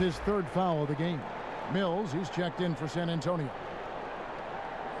 That's his 3rd foul of the game. Mills, he's checked in for San Antonio.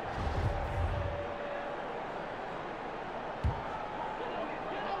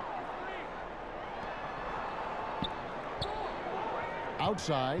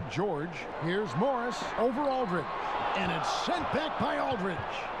 Outside, George. Here's Morris over Aldridge. And it's sent back by Aldridge.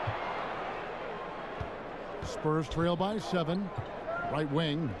 Spurs trail by 7. Right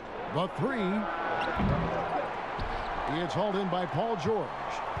wing. The 3. It's hauled in by Paul George.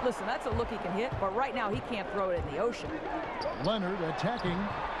 Listen, that's a look he can hit, but right now he can't throw it in the ocean. Leonard attacking.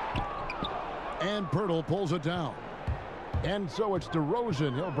 And Pirtle pulls it down. And so it's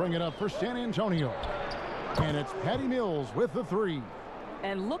DeRozan. He'll bring it up for San Antonio. And it's Patty Mills with the 3.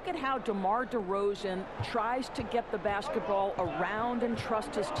 And look at how DeMar DeRozan tries to get the basketball around and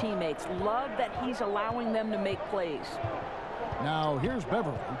trust his teammates. Love that he's allowing them to make plays. Now here's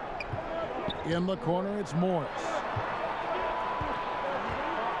Beverly. In the corner, it's Morris.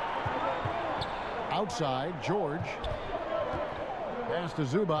 Outside, George. Pass to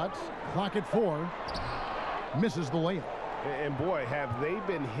Zubac. Clock at 4. Misses the layup. And boy, have they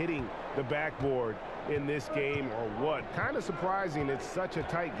been hitting the backboard in this game or what? Kind of surprising. It's such a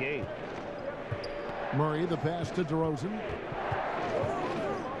tight game. Murray, the pass to DeRozan.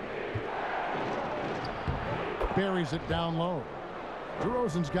 Buries it down low.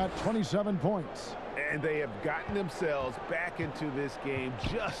 DeRozan's got 27 points. And they have gotten themselves back into this game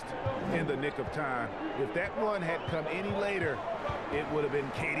just in the nick of time. If that run had come any later, it would have been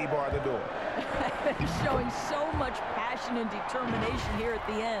Katie bar the door. They're showing so much passion and determination here at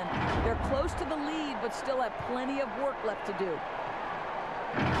the end. They're close to the lead, but still have plenty of work left to do.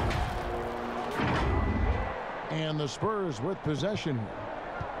 And the Spurs with possession here.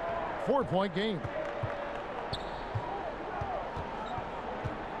 4-point game.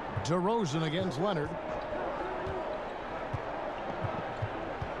 DeRozan against Leonard.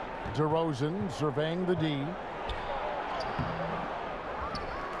 DeRozan surveying the D.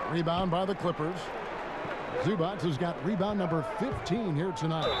 Rebound by the Clippers. Zubac has got rebound number 15 here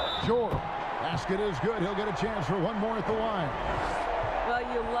tonight. George. Basket is good. He'll get a chance for one more at the line. Well,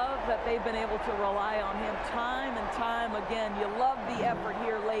 you love that they've been able to rely on him time and time again. You love the effort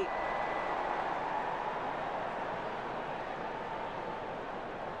here late.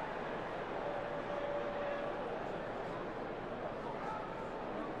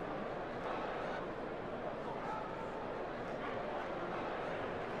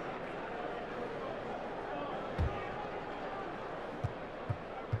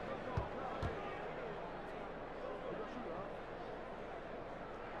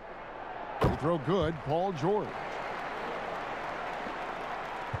 Throw good, Paul George.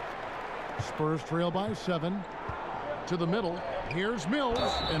 Spurs trail by 7. To the middle. Here's Mills.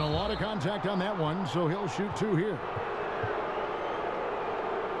 And a lot of contact on that one, so he'll shoot 2 here.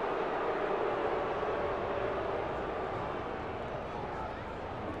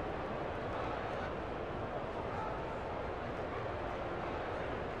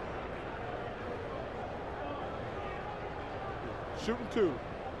 Shooting 2.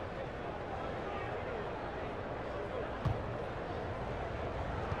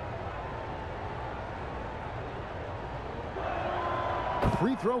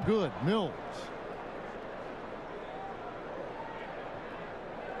 Free throw good, Mills.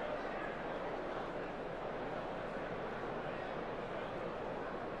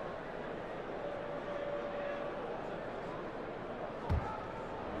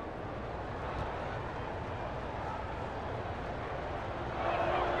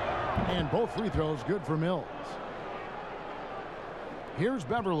 And both free throws good for Mills. Here's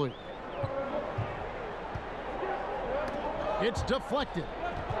Beverly. It's deflected.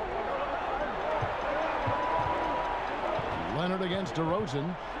 Leonard against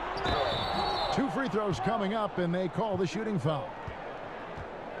DeRozan. 2 free throws coming up, and they call the shooting foul.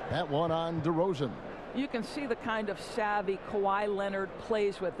 That one on DeRozan. You can see the kind of savvy Kawhi Leonard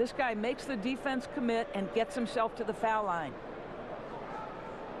plays with. This guy makes the defense commit and gets himself to the foul line.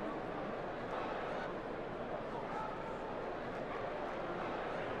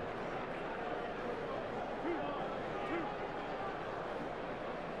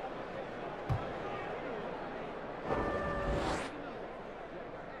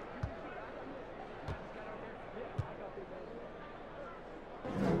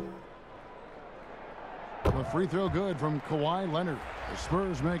 Free throw good from Kawhi Leonard. The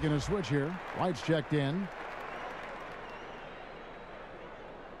Spurs making a switch here. White's checked in.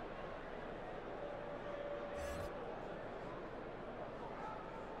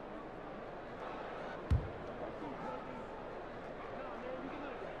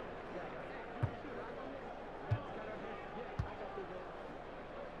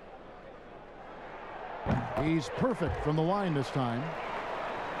 He's perfect from the line this time.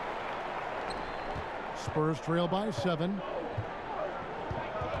 Spurs trail by 7.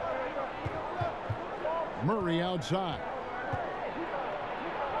 Murray outside.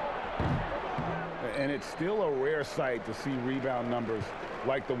 And it's still a rare sight to see rebound numbers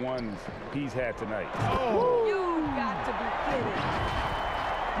like the ones he's had tonight. Oh! You got to be kidding.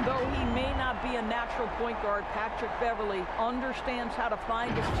 Though he may not be a natural point guard, Patrick Beverly understands how to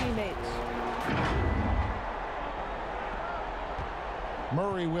find his teammates.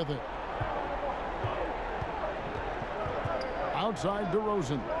 Murray with it. Outside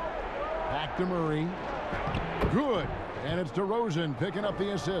DeRozan. Back to Murray. Good. And it's DeRozan picking up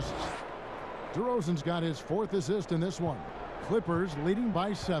the assists. DeRozan's got his 4th assist in this one. Clippers leading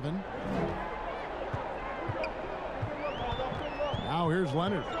by 7. Now here's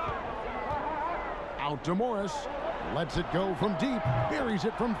Leonard. Out to Morris. Lets it go from deep. Buries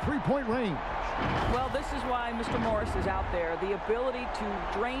it from 3-point range. Well, this is why Mr. Morris is out there. The ability to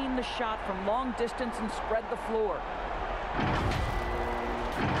drain the shot from long distance and spread the floor.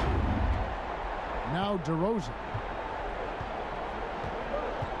 Now DeRozan.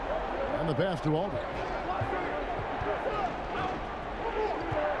 And the pass to Aldridge.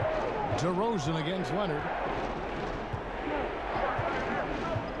 DeRozan against Leonard.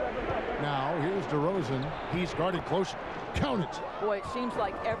 Now here's DeRozan. He's guarded closer. Count it. Boy, it seems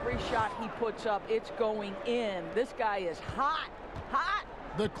like every shot he puts up, it's going in. This guy is hot. Hot.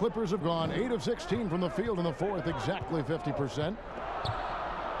 The Clippers have gone 8 of 16 from the field in the 4th, exactly 50%.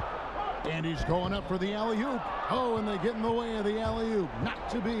 And he's going up for the alley-oop. Oh, and they get in the way of the alley-oop. Not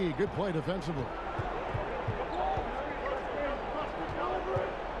to be. Good play defensively.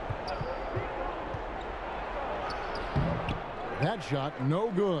 That shot,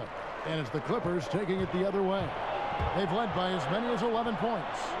 no good. And it's the Clippers taking it the other way. They've led by as many as 11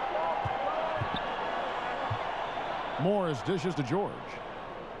 points. Morris dishes to George.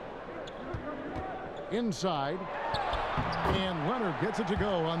 Inside. And Leonard gets it to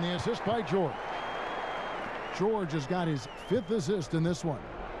go on the assist by George. George has got his 5th assist in this one.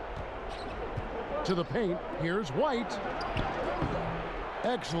 To the paint. Here's White.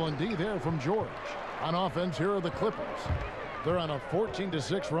 Excellent D there from George. On offense, here are the Clippers. They're on a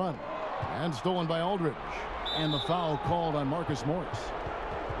 14-6 run. And stolen by Aldridge. And the foul called on Marcus Morris.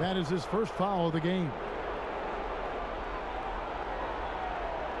 That is his 1st foul of the game.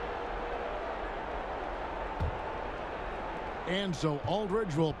 And so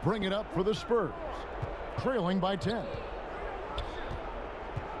Aldridge will bring it up for the Spurs, trailing by 10.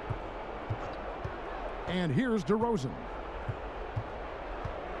 And here's DeRozan.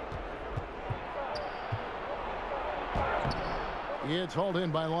 It's hauled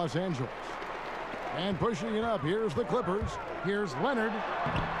in by Los Angeles. And pushing it up, here's the Clippers. Here's Leonard.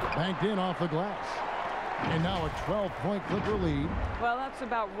 Banked in off the glass. And now a 12-point Clipper lead. Well, that's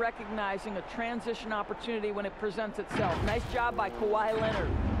about recognizing a transition opportunity when it presents itself. Nice job by Kawhi Leonard.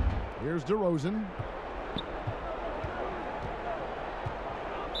 Here's DeRozan.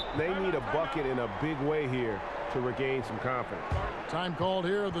 They need a bucket in a big way here to regain some confidence. Time called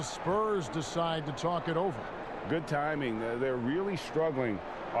here. The Spurs decide to talk it over. Good timing. They're really struggling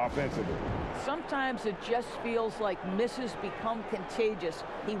offensively. Sometimes it just feels like misses become contagious.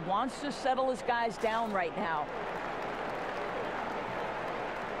 He wants to settle his guys down right now.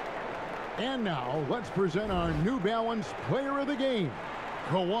 And now let's present our New Balance player of the game,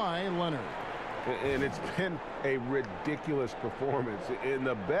 Kawhi Leonard. And it's been a ridiculous performance in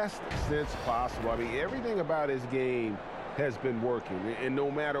the best sense possible. I mean, everything about his game has been working. And no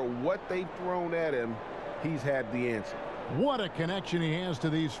matter what they've thrown at him, he's had the answer. What a connection he has to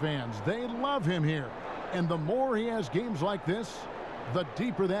these fans. They love him here. And the more he has games like this, the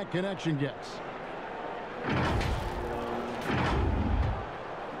deeper that connection gets.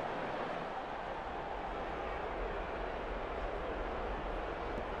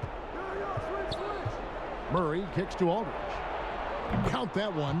 Murray kicks to Aldridge. Count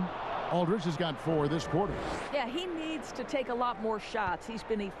that one. Aldridge has got 4 this quarter. Yeah, he needs to take a lot more shots. He's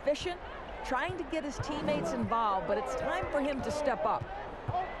been efficient, trying to get his teammates involved, but it's time for him to step up.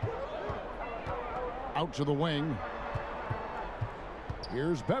 Out to the wing.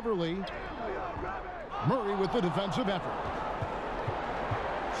 Here's Beverly. Murray with the defensive effort.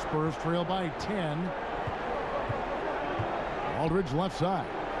 Spurs trail by 10. Aldridge left side.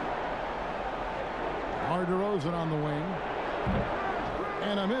 DeRozan on the wing.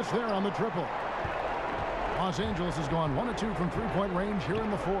 And a miss there on the triple. Los Angeles has gone 1 of 2 from three-point range here in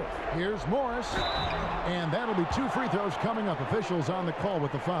the 4th. Here's Morris. And that'll be 2 free throws coming up. Officials on the call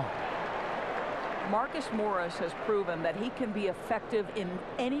with the foul. Marcus Morris has proven that he can be effective in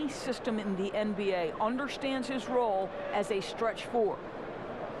any system in the NBA, understands his role as a stretch 4.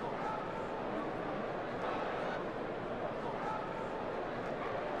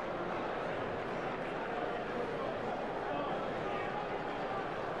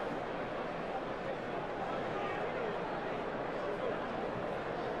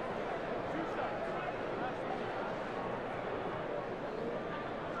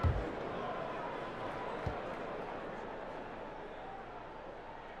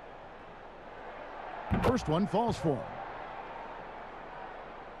 First one falls for him.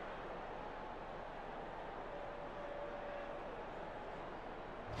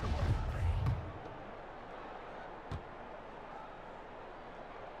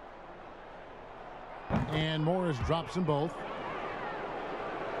 And Morris drops them both.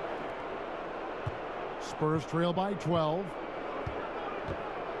 Spurs trail by 12.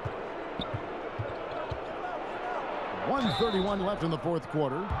 1:31 left in the 4th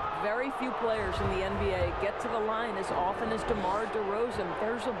quarter. Very few players in the NBA get to the line as often as DeMar DeRozan.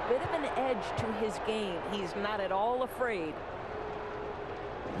 There's a bit of an edge to his game. He's not at all afraid.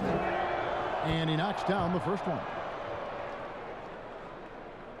 And he knocks down the first one.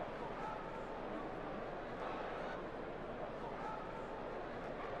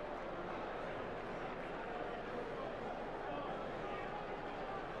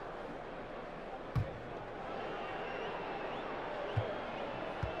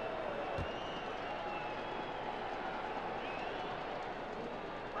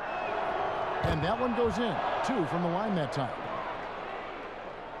 And that one goes in. 2 from the line that time.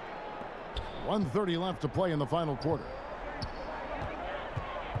 1:30 left to play in the final quarter.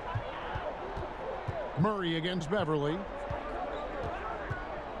 Murray against Beverly.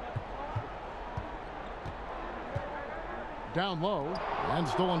 Down low and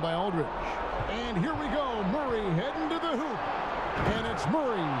stolen by Aldridge. And here we go. Murray heading to the hoop. And it's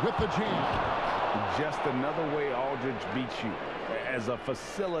Murray with the jam. Just another way Aldridge beats you. As a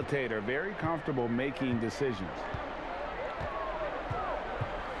facilitator, very comfortable making decisions.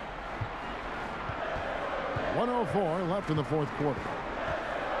 .104 left in the 4th quarter.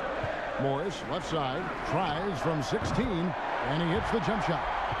 Morris, left side, tries from 16, and he hits the jump shot.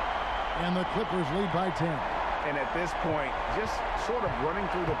 And the Clippers lead by 10. And at this point, just sort of running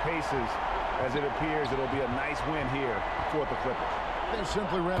through the paces, as it appears it'll be a nice win here for the Clippers. They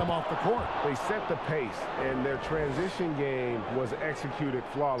simply ran him off the court. They set the pace, and their transition game was executed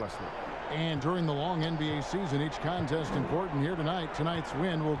flawlessly. And during the long NBA season, each contest important here tonight. Tonight's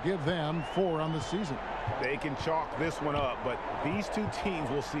win will give them 4 on the season. They can chalk this one up, but these two teams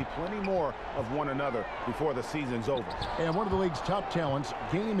will see plenty more of one another before the season's over. And one of the league's top talents,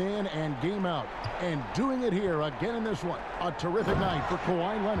 game in and game out. And doing it here again in this one. A terrific night for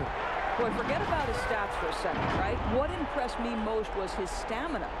Kawhi Leonard. Boy, forget about his stats for a second, right? What impressed me most was his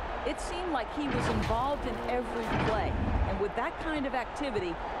stamina. It seemed like he was involved in every play. And with that kind of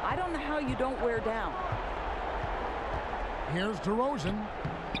activity, I don't know how you don't wear down. Here's DeRozan,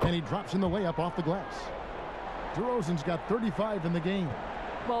 and he drops in the layup off the glass. DeRozan's got 35 in the game.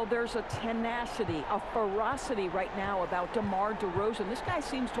 Well, there's a tenacity, a ferocity right now about DeMar DeRozan. This guy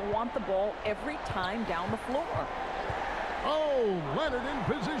seems to want the ball every time down the floor. Oh, Leonard in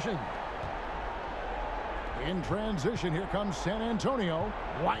position. In transition, here comes San Antonio.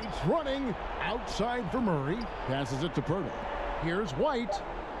 White's running outside for Murray. Passes it to Purtle. Here's White.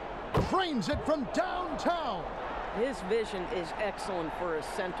 Frames it from downtown. His vision is excellent for a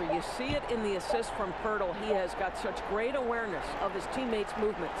center. You see it in the assist from Pirtle. He has got such great awareness of his teammates'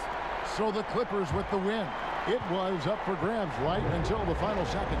 movements. So the Clippers with the win. It was up for grabs right until the final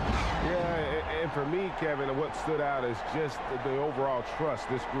second. Yeah, and for me, Kevin, what stood out is just the overall trust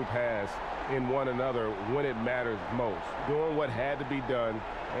this group has in one another when it matters most. Doing what had to be done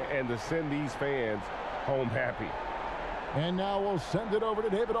and to send these fans home happy. And now we'll send it over to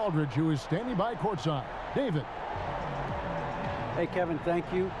David Aldridge, who is standing by courtside. David. Hey, Kevin,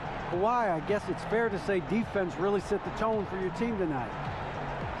 thank you. Kawhi, I guess it's fair to say defense really set the tone for your team tonight.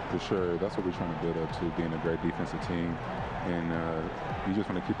 For sure. That's what we're trying to build up to, being a great defensive team. And we just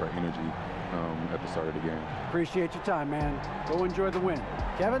want to keep our energy at the start of the game. Appreciate your time, man. Go enjoy the win.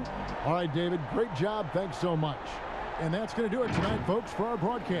 Kevin? All right, David, great job. Thanks so much. And that's going to do it tonight, folks, for our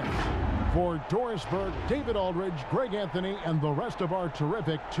broadcast. For Doris Burke, David Aldridge, Greg Anthony, and the rest of our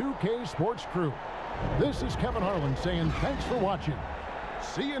terrific 2K Sports crew, this is Kevin Harlan saying thanks for watching.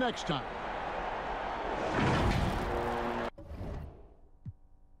 See you next time.